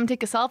 Waleed, come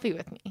take a selfie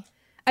with me?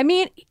 I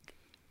mean,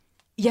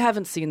 you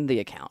haven't seen the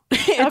account.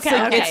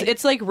 Okay.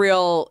 It's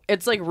real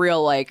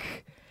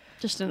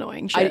just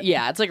annoying shit.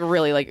 it's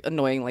really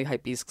annoying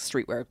hypebeast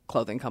streetwear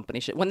clothing company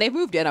shit. When they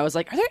moved in, I was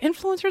like, are there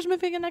influencers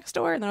moving in next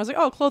door? And then I was like,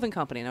 oh, clothing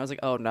company. And I was like,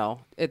 oh no,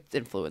 it's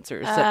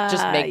influencers that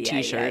just make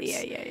t-shirts.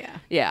 Yeah.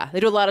 Yeah, they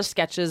do a lot of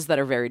sketches that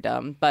are very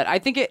dumb, but I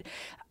think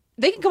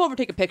They can come over and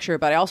take a picture,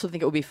 but I also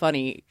think it would be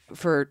funny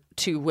for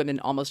two women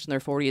almost in their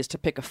 40s to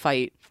pick a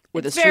fight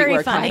with a Very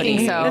streetwear funny.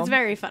 company. so. It's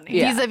very funny.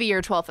 Yeah. Vis-a-vis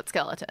your 12th foot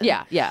skeleton.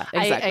 Yeah,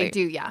 exactly. I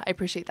do, yeah. I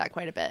appreciate that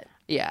quite a bit.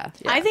 Yeah.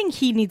 I think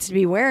he needs to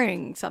be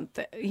wearing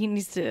something. He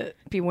needs to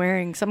be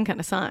wearing some kind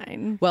of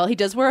sign. Well, he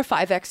does wear a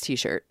 5X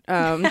t-shirt.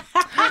 Love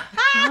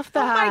that.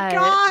 Oh my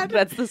God.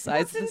 That's the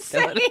size of the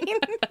skeleton. Insane.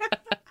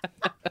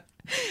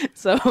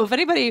 So if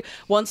anybody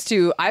wants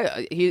to,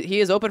 he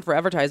is open for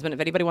advertisement.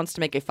 If anybody wants to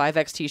make a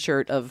 5X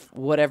t-shirt of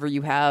whatever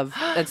you have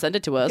and send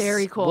it to us,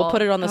 Very cool. We'll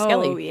put it on the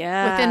skelly. Oh,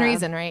 yeah. Within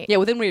reason, right? Yeah,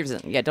 within reason.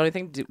 Yeah, don't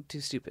think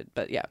too stupid,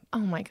 but yeah. Oh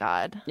my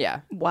God.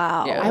 Yeah.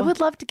 Wow. Yeah. I would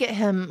love to get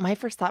him. My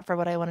first thought for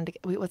what I wanted to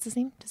get. Wait, what's his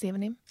name? Does he have a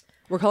name?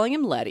 We're calling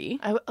him Letty.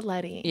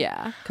 Letty.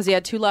 Yeah, because he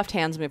had two left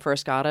hands when we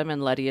first got him,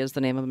 and Letty is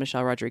the name of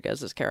Michelle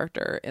Rodriguez's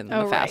character in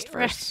the Fast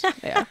First.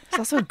 Yeah, There's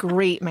also a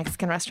great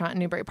Mexican restaurant in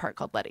Newbury Park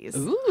called Letty's.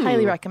 Ooh.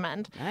 Highly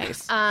recommend.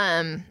 nice.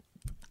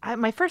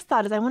 My first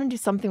thought is I want to do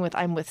something with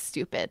I'm with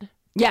stupid.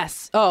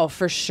 Yes. Oh,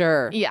 for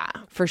sure. Yeah.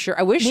 For sure.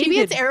 I wish Maybe he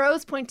it's could,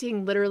 arrows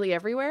pointing literally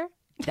everywhere.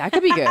 that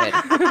could be good.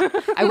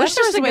 I wish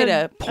there was a way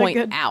to point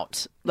good-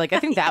 out. Like, I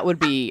think that would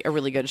be a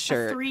really good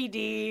shirt.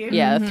 3D.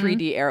 Yeah, a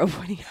 3D arrow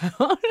pointing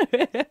out.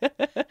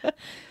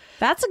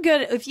 That's a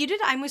good. If you did,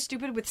 I'm with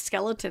stupid with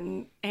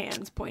skeleton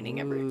hands pointing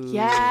everywhere.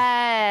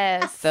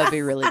 Yes. That'd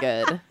be really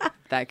good.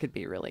 That could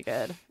be really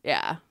good.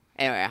 Yeah.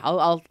 Anyway,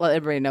 I'll let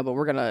everybody know, but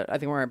I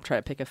think we're gonna try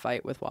to pick a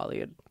fight with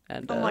Wally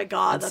and Oh my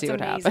God, and that's see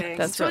what amazing. happens.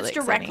 That's so really it's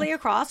directly exciting.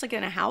 across, like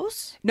in a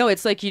house. No,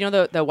 it's like, you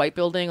know, the white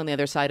building on the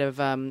other side of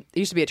it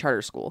used to be a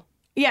charter school.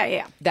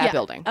 Yeah. That Yeah.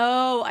 building.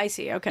 Oh, I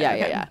see. Okay. Yeah, okay.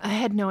 yeah, yeah. I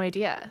had no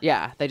idea.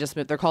 Yeah, they just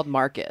moved. They're called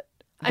Market.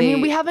 I mean,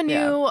 They- we have a new.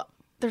 yeah.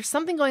 There's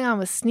something going on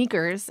with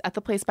sneakers at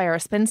the place by our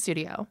spin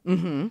studio.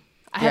 Mm-hmm.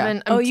 I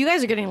haven't. Oh, you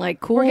guys are getting like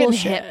cool. We're getting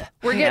shit. hip.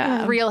 We're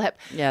getting real hip.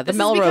 Yeah, the This is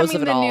Melrose becoming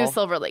of it the new all.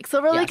 Silver Lake.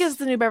 Silver Lake Yes. is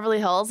the new Beverly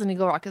Hills, and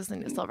Eagle Rock is the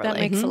new Silver That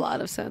Lake. makes a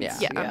lot of sense.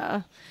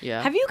 Yeah.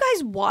 Yeah. Have you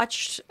guys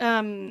watched?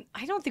 I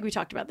don't think we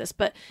talked about this,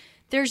 but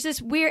there's this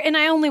weird, and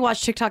I only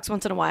watch TikToks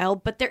once in a while.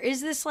 But there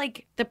is this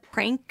like the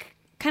prank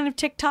kind of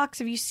TikToks.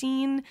 Have you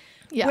seen?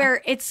 Yeah.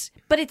 Where it's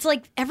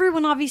like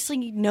everyone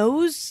obviously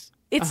knows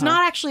it's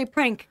not actually a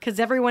prank because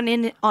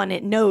everyone on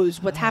it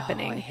knows what's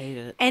happening. I hate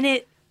it. And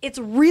it's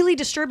really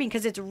disturbing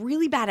because it's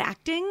really bad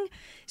acting.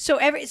 So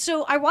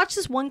I watched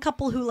this one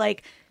couple who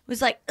like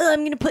was like,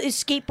 I'm gonna put his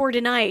skateboard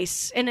in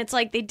ice, and it's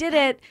like they did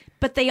it,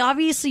 but they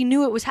obviously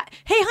knew it was. Hey,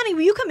 honey,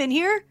 will you come in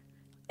here?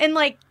 And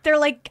like they're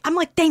like, I'm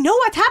like, they know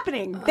what's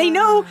happening. They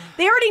know,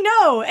 they already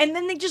know, and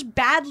then they just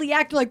badly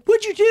act like,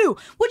 what'd you do?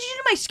 What'd you do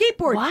to my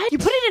skateboard? What? You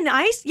put it in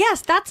ice?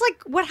 Yes, that's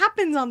like what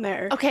happens on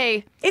there.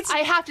 Okay, It's I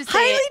have to say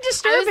highly it.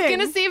 disturbing. I was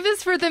gonna save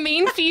this for the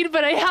main feed,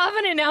 but I have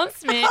an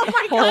announcement. Oh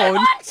my God. I'm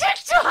on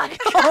TikTok.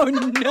 Oh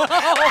no!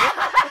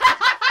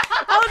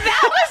 Oh,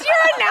 that was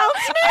your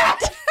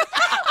announcement.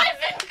 I've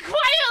been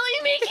quietly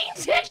making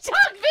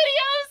TikTok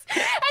videos,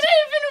 and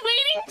I've been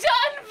waiting to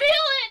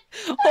unveil it.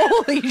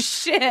 Holy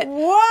shit!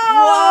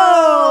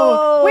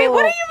 Whoa! Wait,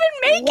 what have you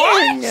been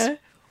making?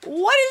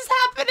 What is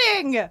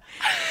happening?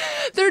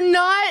 They're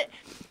not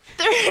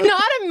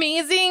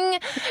amazing.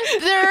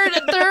 They're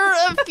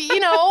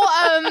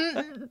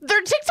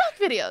they're TikTok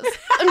videos.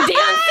 I'm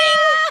dancing.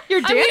 You're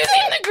I'm dancing?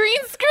 using the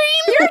green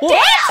screen. You're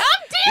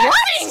dancing? I'm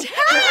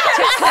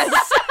dancing.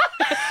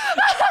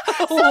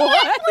 So my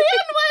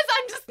plan was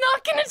I'm just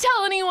not gonna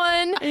tell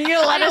anyone. Are you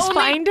gonna let us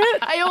find it?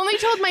 I only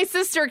told my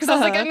sister because I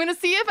was like, I'm gonna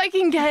see if I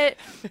can get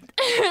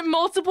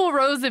multiple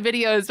rows of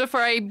videos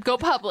before I go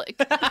public.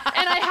 And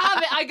I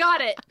have it. I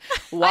got it.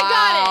 Wow!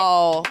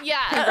 I got it.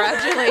 Yeah.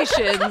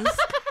 Congratulations!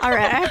 All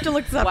right, I have to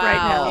look this up right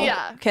now.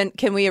 Yeah.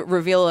 Can we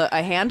reveal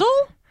a handle?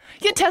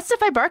 Yeah,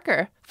 Testify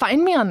Barker.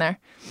 Find me on there.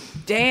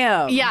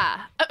 Damn.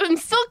 Yeah. I'm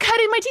still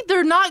cutting my teeth.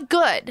 They're not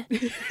good. Yeah,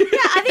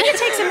 I think it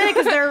takes a minute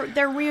because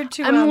they're weird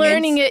too. I'm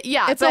learning it.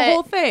 Yeah. It's a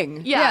whole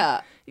thing.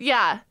 Yeah.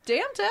 Yeah.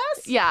 Damn,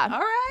 Tess. Yeah. All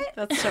right.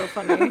 That's so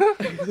funny.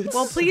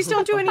 Well, please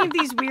don't do any of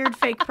these weird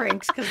fake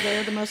pranks because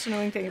they're the most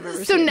annoying thing I've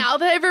ever So seen. now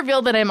that I've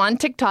revealed that I'm on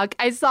TikTok,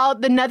 I saw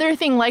another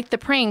thing like the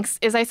pranks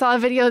is I saw a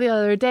video the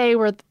other day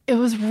where it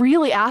was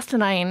really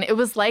asinine. It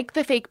was like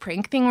the fake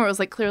prank thing where it was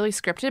like clearly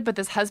scripted, but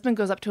this husband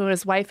goes up to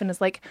his wife and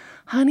is like,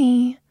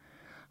 honey,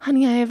 I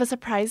have a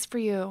surprise for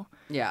you.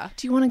 Yeah.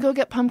 Do you want to go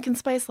get pumpkin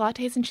spice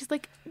lattes? And she's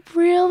like,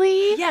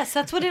 really? Yes,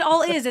 that's what it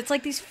all is. It's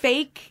like these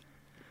fake.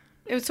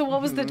 So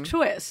what was the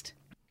twist?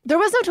 There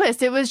was no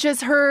twist. It was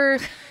just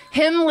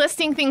him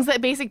listing things that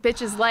basic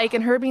bitches like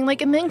and her being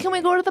like, and then can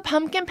we go to the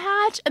pumpkin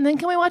patch? And then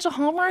can we watch a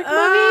Hallmark movie?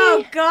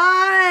 Oh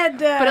God!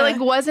 But it like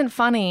wasn't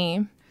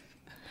funny.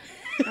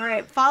 All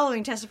right,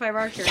 following Testify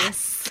Barker.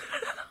 Yes.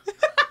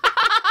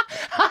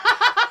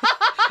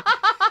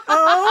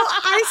 Oh,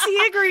 I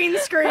see a green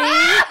screen.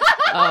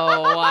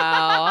 Oh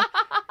wow.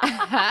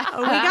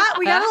 Oh,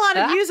 we got a lot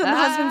of views on the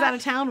husband's out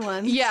of town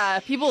one. Yeah,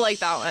 people like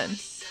that one.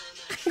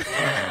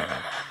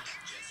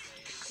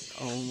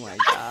 Oh my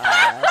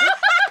god.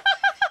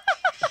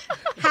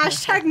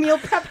 Hashtag meal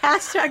prep.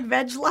 Hashtag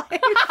veg life.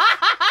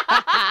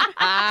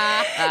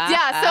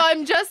 Yeah, so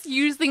I'm just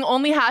using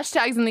only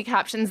hashtags in the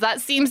captions. That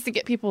seems to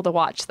get people to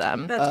watch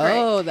them. That's great.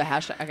 Oh, the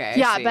hashtag. Okay. I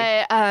Yeah, see.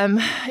 but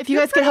if you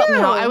guys could help me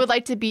out, I would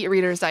like to beat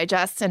Reader's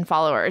Digest and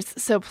followers.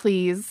 So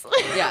please.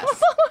 Yes.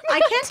 I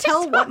can't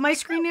tell what my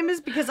screen name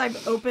is because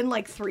I've opened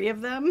like 3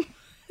 of them.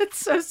 It's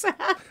so sad.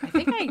 I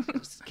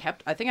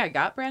think I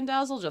got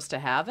Brandazzle just to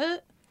have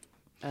it.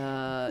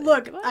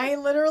 Look, I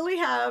literally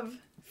have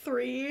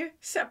 3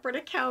 separate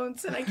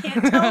accounts, and I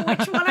can't tell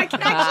which one I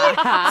can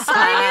actually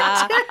sign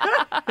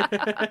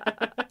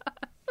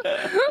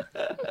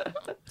into.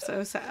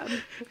 So sad.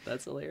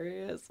 That's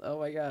hilarious. Oh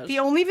my gosh. The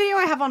only video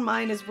I have on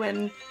mine is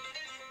when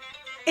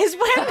That's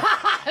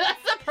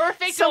the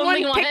perfect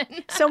only one.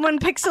 someone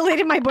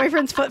pixelated my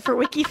boyfriend's foot for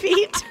Wiki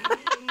Feet.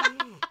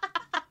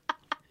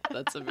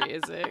 That's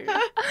amazing.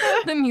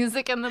 The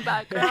music in the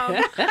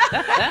background.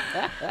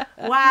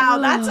 Wow,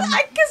 that's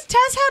because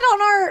Tess had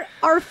on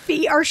our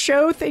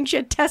show thing. She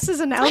had Tess's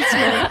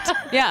announcement.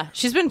 Yeah,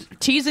 she's been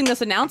teasing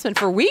this announcement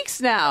for weeks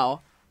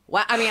now.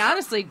 Wow, I mean,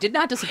 honestly, did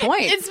not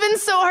disappoint. It's been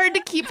so hard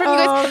to keep from you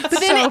guys. But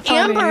then so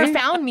Amber funny.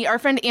 found me. Our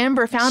friend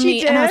Amber found She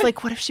me. And I was did?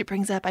 like, what if she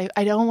brings up, I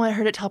don't want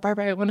her to tell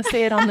Barbara. I want to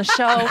say it on the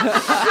show.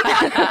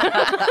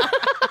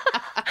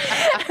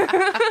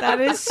 That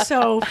is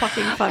so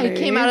fucking funny. I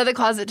came out of the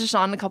closet to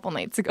Sean a couple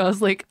nights ago. I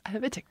was like, I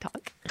have a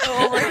TikTok.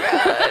 Oh my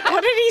god!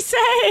 What did he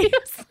say? He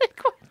was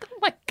like, oh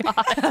my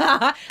God.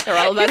 They're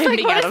all about He's him like,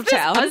 being what out is of this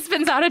town.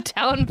 husband's out of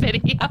town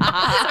video?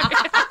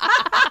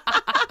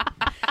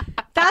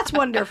 That's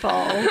wonderful.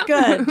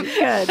 Good.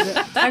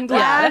 I'm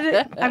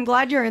glad. I'm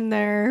glad you're in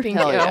there. Thank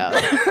Hell you.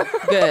 yeah.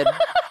 Good.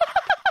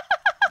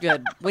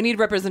 Good. We need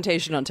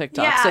representation on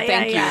TikTok. Yeah, so yeah,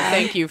 thank you. yeah.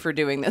 Thank you for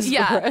doing this for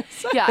Yeah,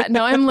 us. yeah.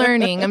 No, I'm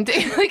learning. I'm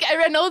doing like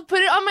I know.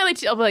 Put it on my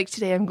I'll be like,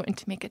 today I'm going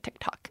to make a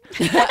TikTok.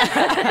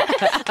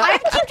 I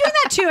keep doing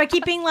that too. I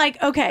keep being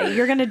like, okay,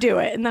 you're gonna do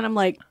it, and then I'm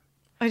like,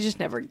 I just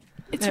never.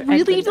 It's I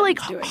really ended up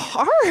like doing it.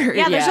 hard.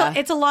 Yeah, Yeah.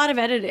 it's a lot of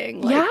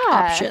editing. Like, Yeah.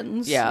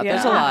 options. Yeah,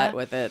 there's a lot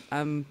with it.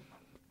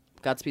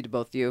 Godspeed to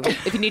both of you.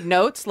 If you need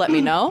notes, let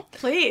me know.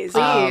 Please.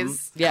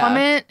 Please yeah.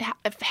 comment,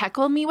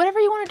 heckle me, whatever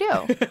you want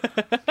to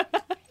do.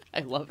 I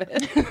love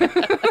it.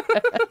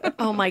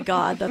 Oh my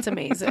god, that's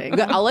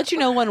amazing. I'll let you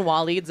know when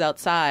Waleed's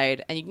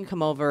outside, and you can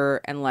come over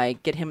and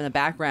like get him in the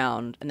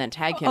background, and then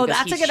tag him. Oh, 'cause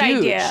that's a he's good huge.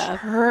 idea.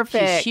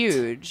 Perfect. He's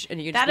huge,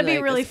 and you can just That'd be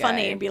like, really this guy.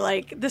 funny and be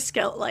like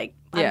the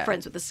Yeah. I'm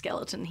friends with the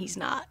skeleton. He's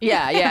not.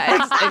 Yeah,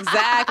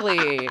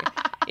 exactly.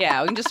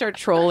 Yeah, we can just start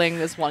trolling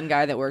this one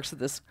guy that works at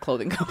this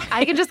clothing company.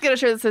 I can just get a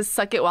shirt that says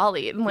 "Suck It,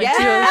 Wally" and like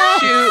Yes!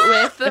 do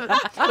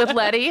a shoot with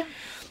Letty.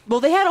 Well,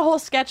 they had a whole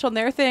sketch on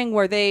their thing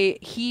where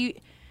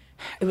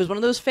it was one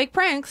of those fake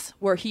pranks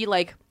where he's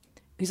like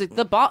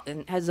the boss,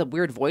 and has a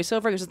weird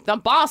voiceover. He goes, the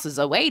boss is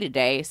away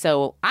today,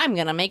 so I'm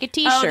gonna make a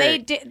T-shirt. Oh, they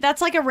did.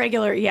 That's like a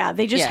regular. Yeah,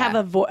 they just Yeah.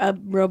 have a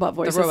robot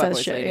voice the that robot says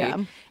voice shit. lady. Yeah.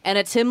 And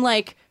it's him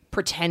like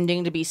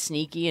pretending to be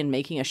sneaky and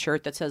making a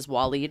shirt that says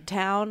Waleed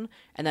Town,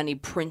 and then he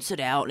prints it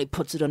out and he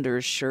puts it under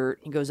his shirt.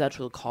 He goes out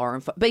to the car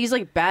and but he's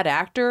like bad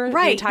actor the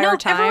Right. entire No,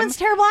 time. everyone's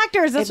terrible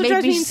actors. That's it what made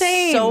drives me me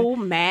insane. so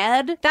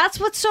mad. That's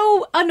what's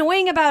so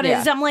annoying about it.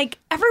 Yeah. Is I'm like,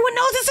 everyone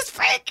knows this is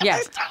fake. Yeah.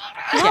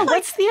 Oh,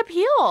 what's the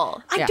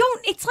appeal? I Yeah.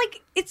 don't. It's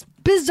like it's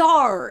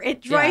bizarre.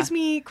 It drives Yeah.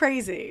 me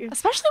crazy.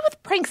 Especially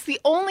with pranks. The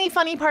only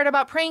funny part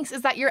about pranks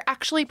is that you're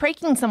actually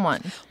pranking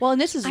someone. Well, and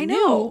this is I new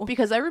know.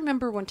 because I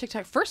remember when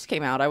TikTok first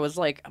came out, I was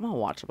like, I'm gonna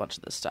watch a bunch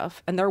of this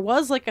stuff, and there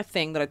was like a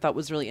thing that I thought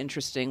was really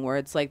interesting where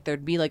it's like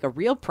there'd be like a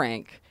real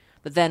prank,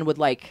 but then would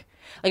like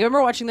I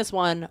remember watching this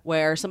one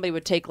where somebody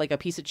would take like a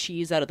piece of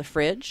cheese out of the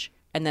fridge.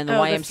 And then the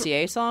Oh,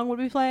 YMCA song would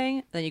be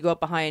playing. Then you go up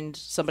behind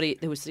somebody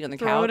who was sitting on the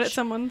Throw couch it at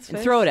someone's and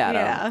face. throw it at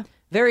Yeah. them.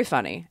 Very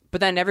funny. But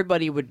then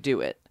everybody would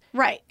do it.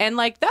 Right. And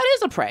like that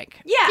is a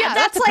prank. Yeah, Yeah, that's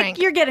that's a like prank.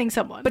 you're getting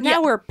someone. But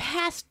now we're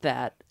past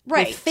that.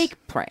 Right. With fake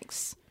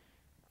pranks.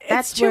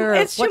 it's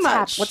too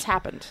much. What's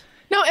happened?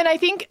 No, and I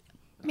think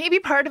maybe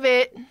part of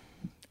it,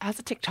 as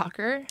a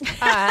TikToker,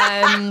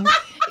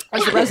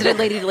 As the resident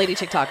lady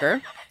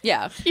TikToker.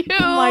 Yeah. you,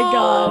 Oh my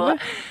god.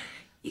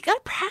 you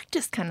gotta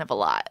practice kind of a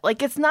lot.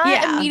 Like it's not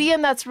Yeah. a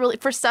medium that's really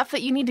for stuff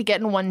that you need to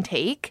get in one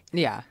take.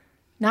 Yeah.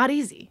 Not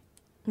easy.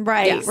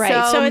 Right, Yeah. right.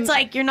 So, So, it's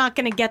like you're not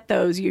going to get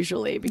those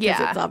usually because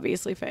Yeah. it's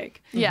obviously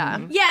fake. Yeah.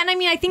 Yeah, and I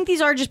mean, I think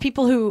these are just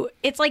people who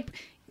it's like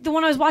the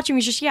one I was watching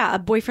was just a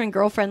boyfriend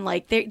girlfriend.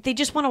 Like they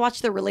just want to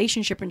watch their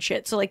relationship and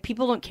shit. So like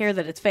people don't care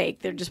that it's fake.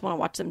 They just want to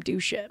watch them do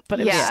shit. But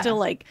it's Yeah. still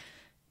like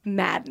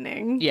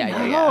maddening. Yeah,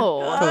 yeah, yeah.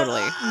 No.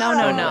 Totally.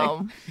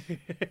 No.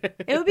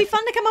 It would be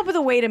fun to come up with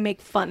a way to make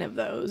fun of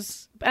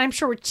those. And I'm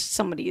sure which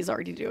somebody is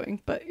already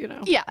doing. But you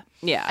know, Yeah.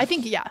 Yeah. I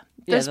think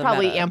there's the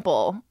probably meta.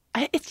 ample.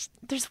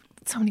 There's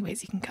so many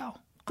ways you can go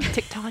on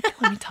TikTok.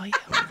 Let me tell you.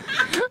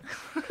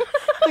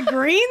 the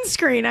green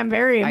screen. I'm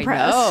very I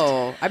impressed.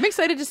 know. I'm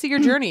excited to see your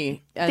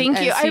journey. And, Thank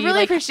and you. I see, really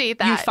like, appreciate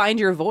You that. find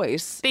your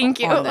voice. Thank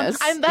you. On this,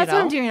 that's you what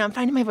I'm know? doing. I'm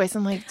finding my voice.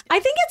 I'm like, I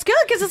think it's good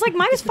because it's like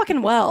mine is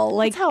fucking well.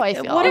 Like how I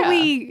feel. What do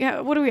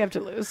Yeah. what do we have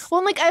to lose?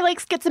 well, like I like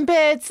skits and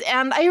bits,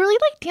 and I really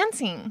like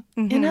dancing.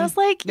 And I was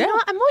like, you know,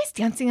 what? I'm always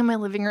dancing in my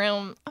living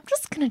room. I'm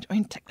just gonna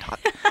join TikTok.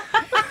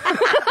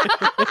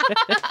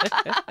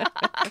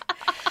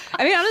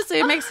 I mean, honestly,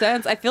 it makes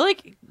sense. I feel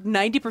like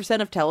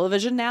 90% of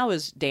television now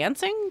is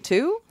dancing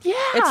too. Yeah.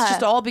 It's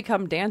just all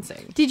become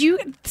dancing. Did you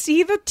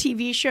see the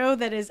TV show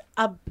that is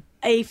a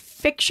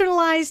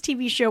fictionalized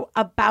TV show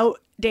about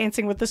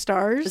Dancing with the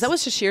Stars? Is that what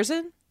Shashir's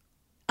in?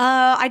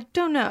 I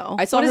don't know.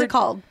 I saw what is her- it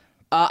called?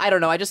 I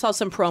don't know. I just saw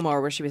some promo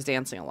where she was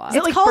dancing a lot. Is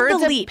it like called Birds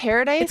The of Leap.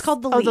 Paradise? It's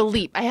called The Oh, The Leap.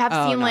 Leap. I have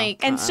seen no.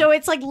 like And so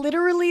it's like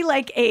literally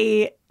like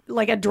a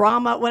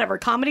drama, whatever,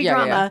 comedy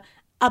drama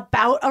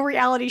about a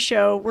reality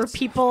show where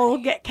people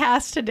get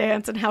cast to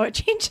dance and how it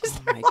changes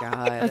Oh their my life.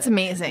 god, that's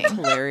amazing.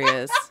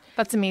 hilarious.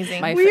 That's amazing.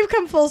 My We've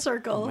come full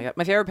circle. Oh my God.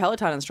 My favorite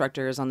Peloton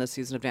instructor is on this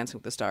season of Dancing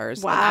with the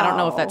Stars. And I don't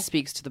know if that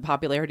speaks to the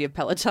popularity of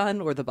Peloton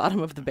or the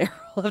bottom of the barrel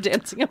of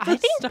Dancing with the I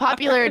think Stars.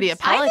 popularity of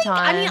Peloton.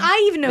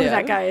 I even know who Yeah.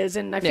 that guy is,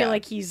 and I feel Yeah.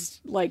 like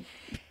he's like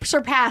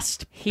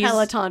surpassed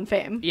Peloton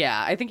fame.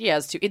 Yeah, I think he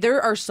has too. There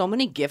are so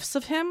many gifs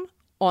of him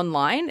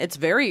online. It's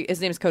very. His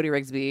name's Cody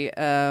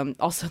Rigsby.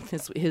 Also,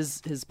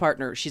 his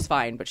partner. She's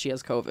fine, but she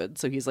has COVID,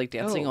 so he's like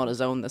dancing on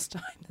his own this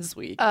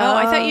week. Oh,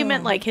 I thought you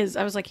meant like his.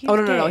 I was like, he's Oh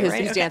no. gay, His,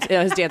 right? his,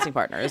 Okay. his dancing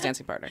partner.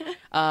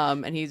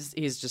 And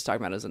he's just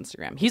talking about his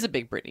Instagram. He's a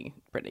big Britney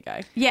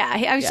guy. Yeah,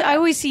 I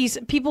always see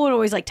people would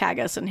always like tag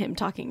us and him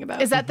talking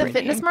about. Is that the Britney.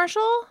 fitness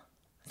marshal?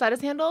 Is that his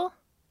handle?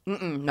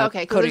 No,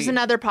 Okay, because there's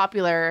another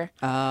popular.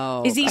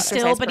 Oh, Is he got it.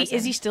 still? But person.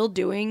 is he still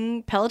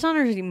doing Peloton,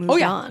 or has he moved Oh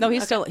yeah, on? no,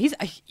 he's still he's.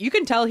 You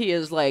can tell he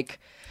is like.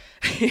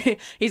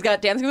 He's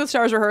got Dancing with the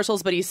Stars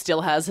rehearsals, but he still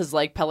has his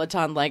like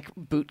Peloton like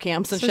boot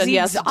camps and So shit is he he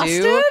has to do.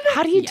 exhausted?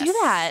 How do you do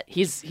that?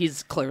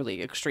 He's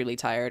clearly extremely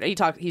tired.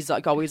 He's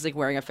like always like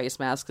wearing a face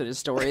mask in his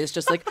story. It's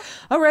just like,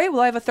 all right,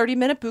 well, I have a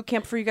 30-minute boot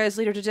camp for you guys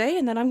later today,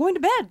 and then I'm going to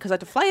bed because I have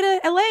to fly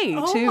to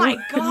LA. Oh to... my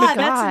god, God.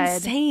 that's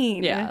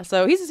insane. Yeah,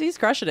 so he's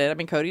crushing it. I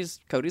mean, Cody's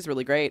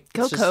really great.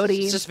 Go, It's just, Cody.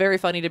 It's just very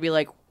funny to be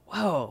like,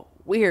 whoa,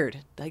 weird.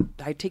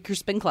 I take your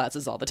spin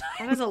classes all the time.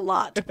 That is a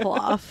lot to pull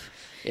off.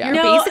 Yeah.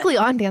 You're No, basically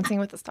on Dancing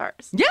with the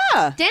Stars.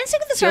 Yeah. Dancing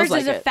with the Stars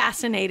like is a it.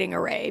 fascinating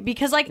array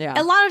because, like,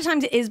 Yeah. a lot of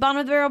times it is bottom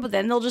of the barrel, but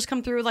then they'll just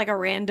come through with, like, a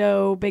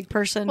rando big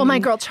person. Well, my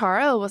girl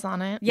Charo was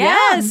on it.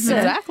 Yes,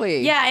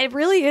 exactly. Yeah, it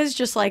really is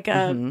just like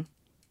a.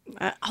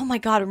 Oh my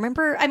god!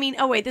 Remember? I mean,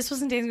 oh wait, this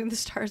wasn't Dancing with the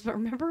Stars, but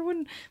remember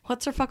when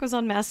What's Her Fuck was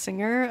on Masked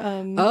Singer?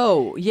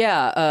 Oh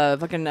yeah,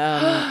 fucking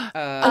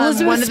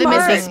Elizabeth one of the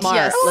Smart. missing. Smart.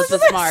 Yes.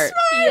 Elizabeth Smart.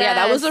 Yeah,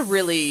 that was a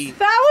really.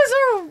 That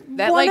was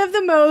That, one like- of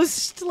the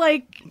most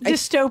like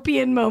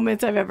dystopian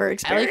moments I've ever I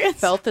experienced. like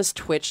felt this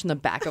twitch in the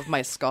back of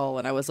my skull,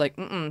 and I was like,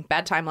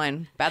 bad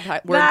timeline, bad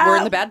time. We're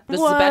in the bad. This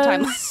is a bad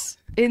timeline. was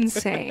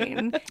insane,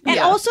 and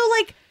Yeah. also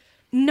like.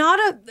 Not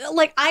a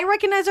like I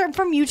recognize her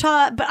from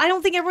Utah, but I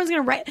don't think everyone's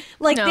gonna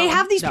like No. they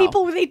have these No.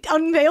 people where they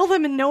unveil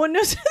them and no one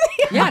knows who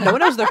they are. Yeah, no one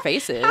knows their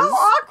faces. How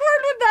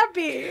awkward would that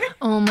be?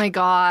 Oh my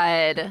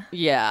god.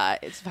 Yeah,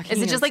 it's fucking.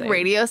 Is it just like insane.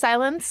 radio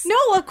silence? No,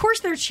 of course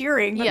they're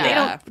cheering, but they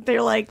Yeah. don't.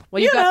 They're like, Well,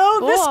 you you've got-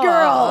 know, this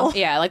girl.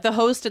 Yeah, like the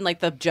host and like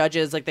the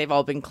judges, like they've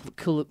all been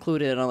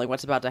clued in on like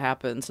what's about to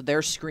happen, so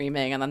they're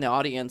screaming, and then the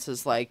audience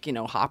is like,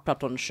 hopped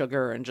up on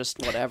sugar and just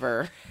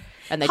whatever,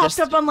 and they Hopped just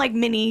up on like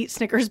mini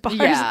Snickers bars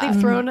Yeah. that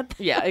they've thrown at them.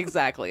 yeah,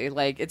 exactly.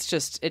 Like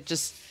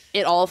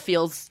it all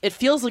feels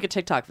like a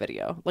TikTok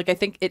video. Like I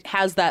think it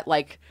has that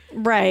like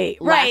Right,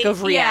 lack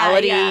of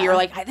reality. Yeah. You're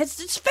like,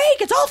 it's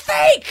fake. It's all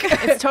fake.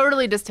 It's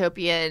totally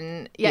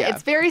dystopian. Yeah, Yeah.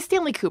 it's very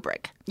Stanley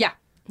Kubrick. yeah.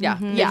 Yeah.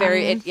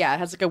 Yeah. It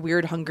has like a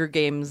weird Hunger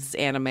Games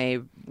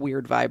anime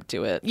weird vibe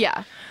to it.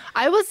 Yeah.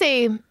 I would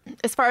say,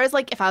 as far as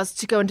like if I was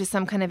to go into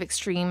some kind of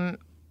extreme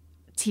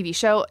TV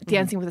show,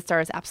 Dancing with the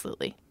Stars,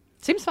 absolutely.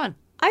 Seems fun.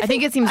 I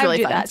think it seems I'd really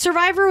do fun. that.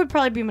 Survivor would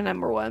probably be my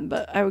number one,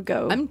 but I would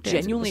go. I'm Dancing with the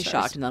genuinely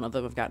Stars. shocked none of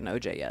them have gotten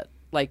OJ yet.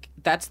 Like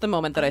that's the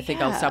moment that I think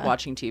I'll stop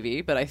watching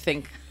TV. But I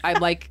think I'm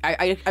like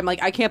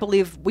I can't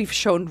believe we've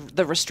shown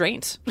the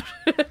restraint.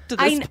 To this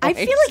I point.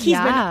 feel like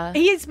Yeah.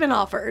 he's been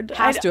offered.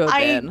 Has to have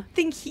I been.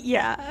 think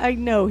I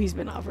know he's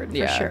been offered for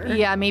Yeah. sure.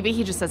 Yeah, maybe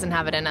he just doesn't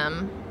have it in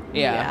him.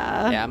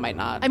 yeah, might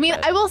not. I mean,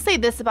 but- I will say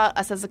this about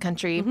us as a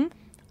country.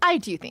 I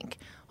do think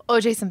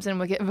O.J. Simpson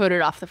would get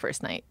voted off the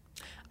first night.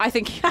 I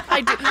think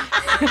I do.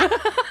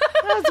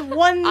 That's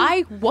one.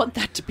 I want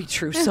that to be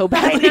true so I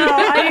badly. know.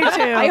 I do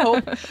too. I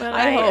hope. but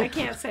I I hope.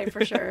 can't say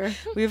for sure.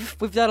 We've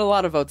done a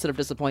lot of votes that have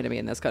disappointed me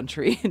in this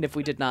country, and if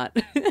we did not,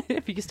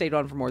 if you stayed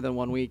on for more than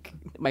 1 week,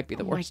 it might be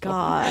the Oh my worst. one.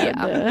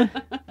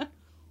 god.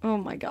 Oh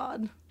my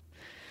god.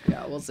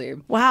 Yeah, we'll see.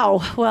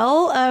 Wow.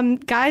 Well,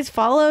 guys,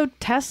 follow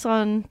Tess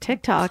on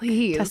TikTok.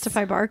 Please.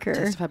 Testify Barker.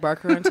 Testify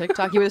Barker on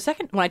TikTok. He was the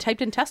second when I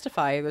typed in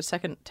Testify. It was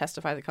second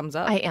Testify that comes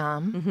up. I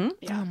am.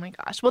 Oh my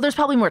gosh. Well, there's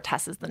probably more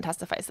Tesses than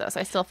Testifies, though, so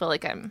I still feel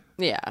like I'm.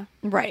 yeah,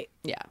 Right.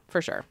 yeah,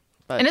 for sure.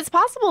 But And it's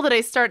possible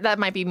that that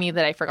might be me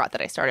that I forgot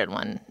that I started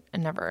one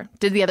and never.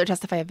 Did the other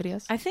Testify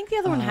videos? I think the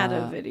other one had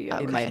a video.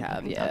 it might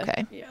have. Yeah.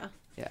 Okay. Yeah.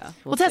 Yeah.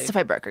 Well, see.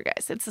 Testify Barker,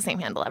 guys. It's the same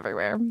handle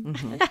everywhere.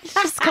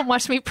 Just come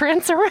watch me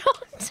prance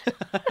around.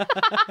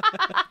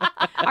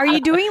 Are you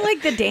doing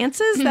like the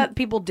dances that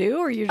people do,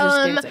 or you're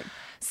just dancing?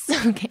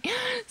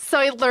 So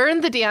I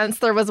learned the dance.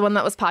 There was one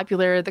that was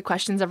popular, the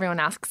questions everyone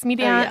asks me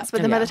dance.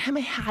 But then by the time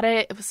I had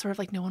it, it was sort of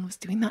like no one was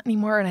doing that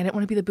anymore. And I didn't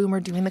want to be the boomer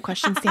doing the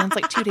questions dance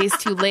like 2 days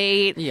too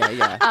late.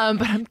 Yeah.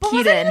 But I'm Was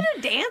keyed it in. even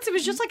a dance? It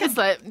was just like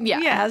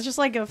Yeah, it's just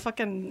like a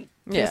fucking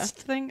Yeah. fist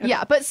thing. Okay.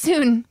 Yeah, but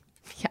soon,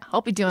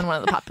 I'll be doing one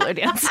of the popular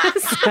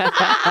dances.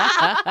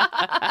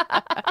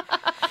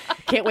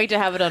 Can't wait to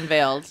have it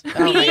unveiled.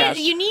 Oh my gosh.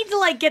 You need to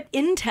like get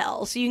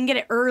intel so you can get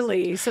it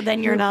early, so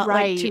then you're not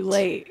right. like too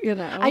late. You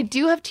know. I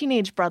do have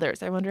teenage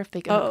brothers. I wonder if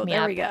they can hook me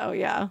there up. we go.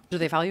 Yeah. Do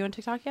they follow you on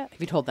TikTok yet? Have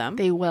you told them?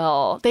 They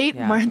will. They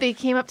Yeah. they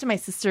came up to my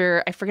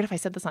sister. I forget if I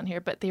said this on here,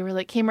 but they were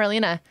like, "Hey,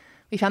 Marlena,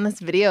 we found this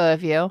video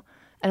of you."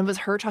 And it was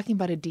her talking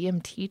about a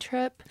DMT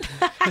trip.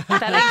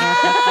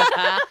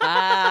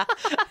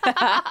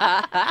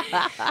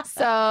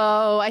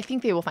 So I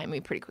think they will find me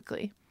pretty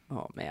quickly.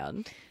 Oh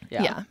man.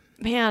 Yeah.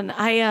 Man,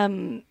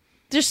 I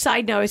just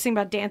side note, I was thinking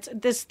about dance.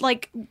 This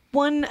like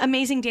one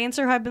amazing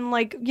dancer who I've been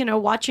like,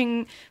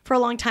 watching for a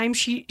long time.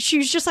 She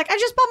was just like, I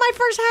just bought my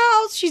first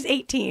house. She's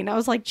 18. I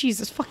was like,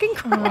 Jesus fucking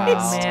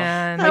Christ.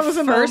 Man. That was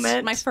a First,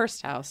 moment. my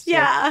first house.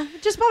 Yeah,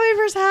 just bought my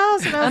first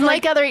house. And I was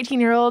Unlike other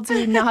 18-year-olds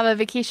who now have a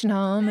vacation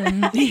home.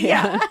 And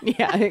Yeah,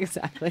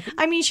 exactly.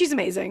 I mean, she's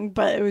amazing,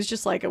 but it was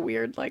just like a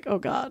weird, like, oh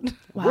God.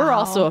 We're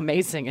also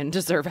amazing and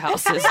deserve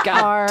houses.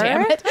 God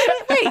damn it.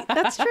 Wait,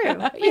 that's true.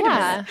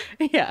 yeah.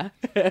 Yeah.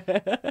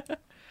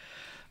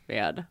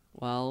 Man.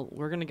 Well,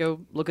 we're gonna go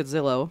look at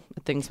Zillow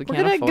at things we We're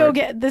can't gonna afford. go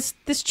get this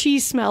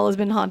cheese smell has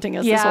been haunting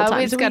us this Yeah, whole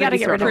time. it's So we gotta gotta be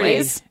get rid of pretty.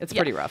 these. It's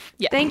pretty rough.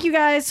 Yeah. Thank you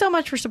guys so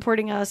much for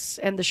supporting us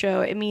and the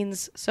show. It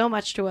means so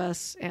much to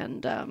us,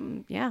 and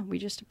we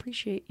just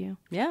appreciate you.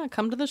 Yeah,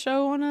 come to the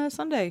show on a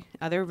Sunday,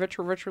 either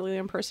virtually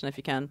in person if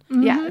you can.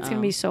 Yeah, it's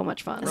gonna be so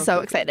much fun. So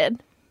excited.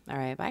 All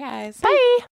right, bye guys. Bye.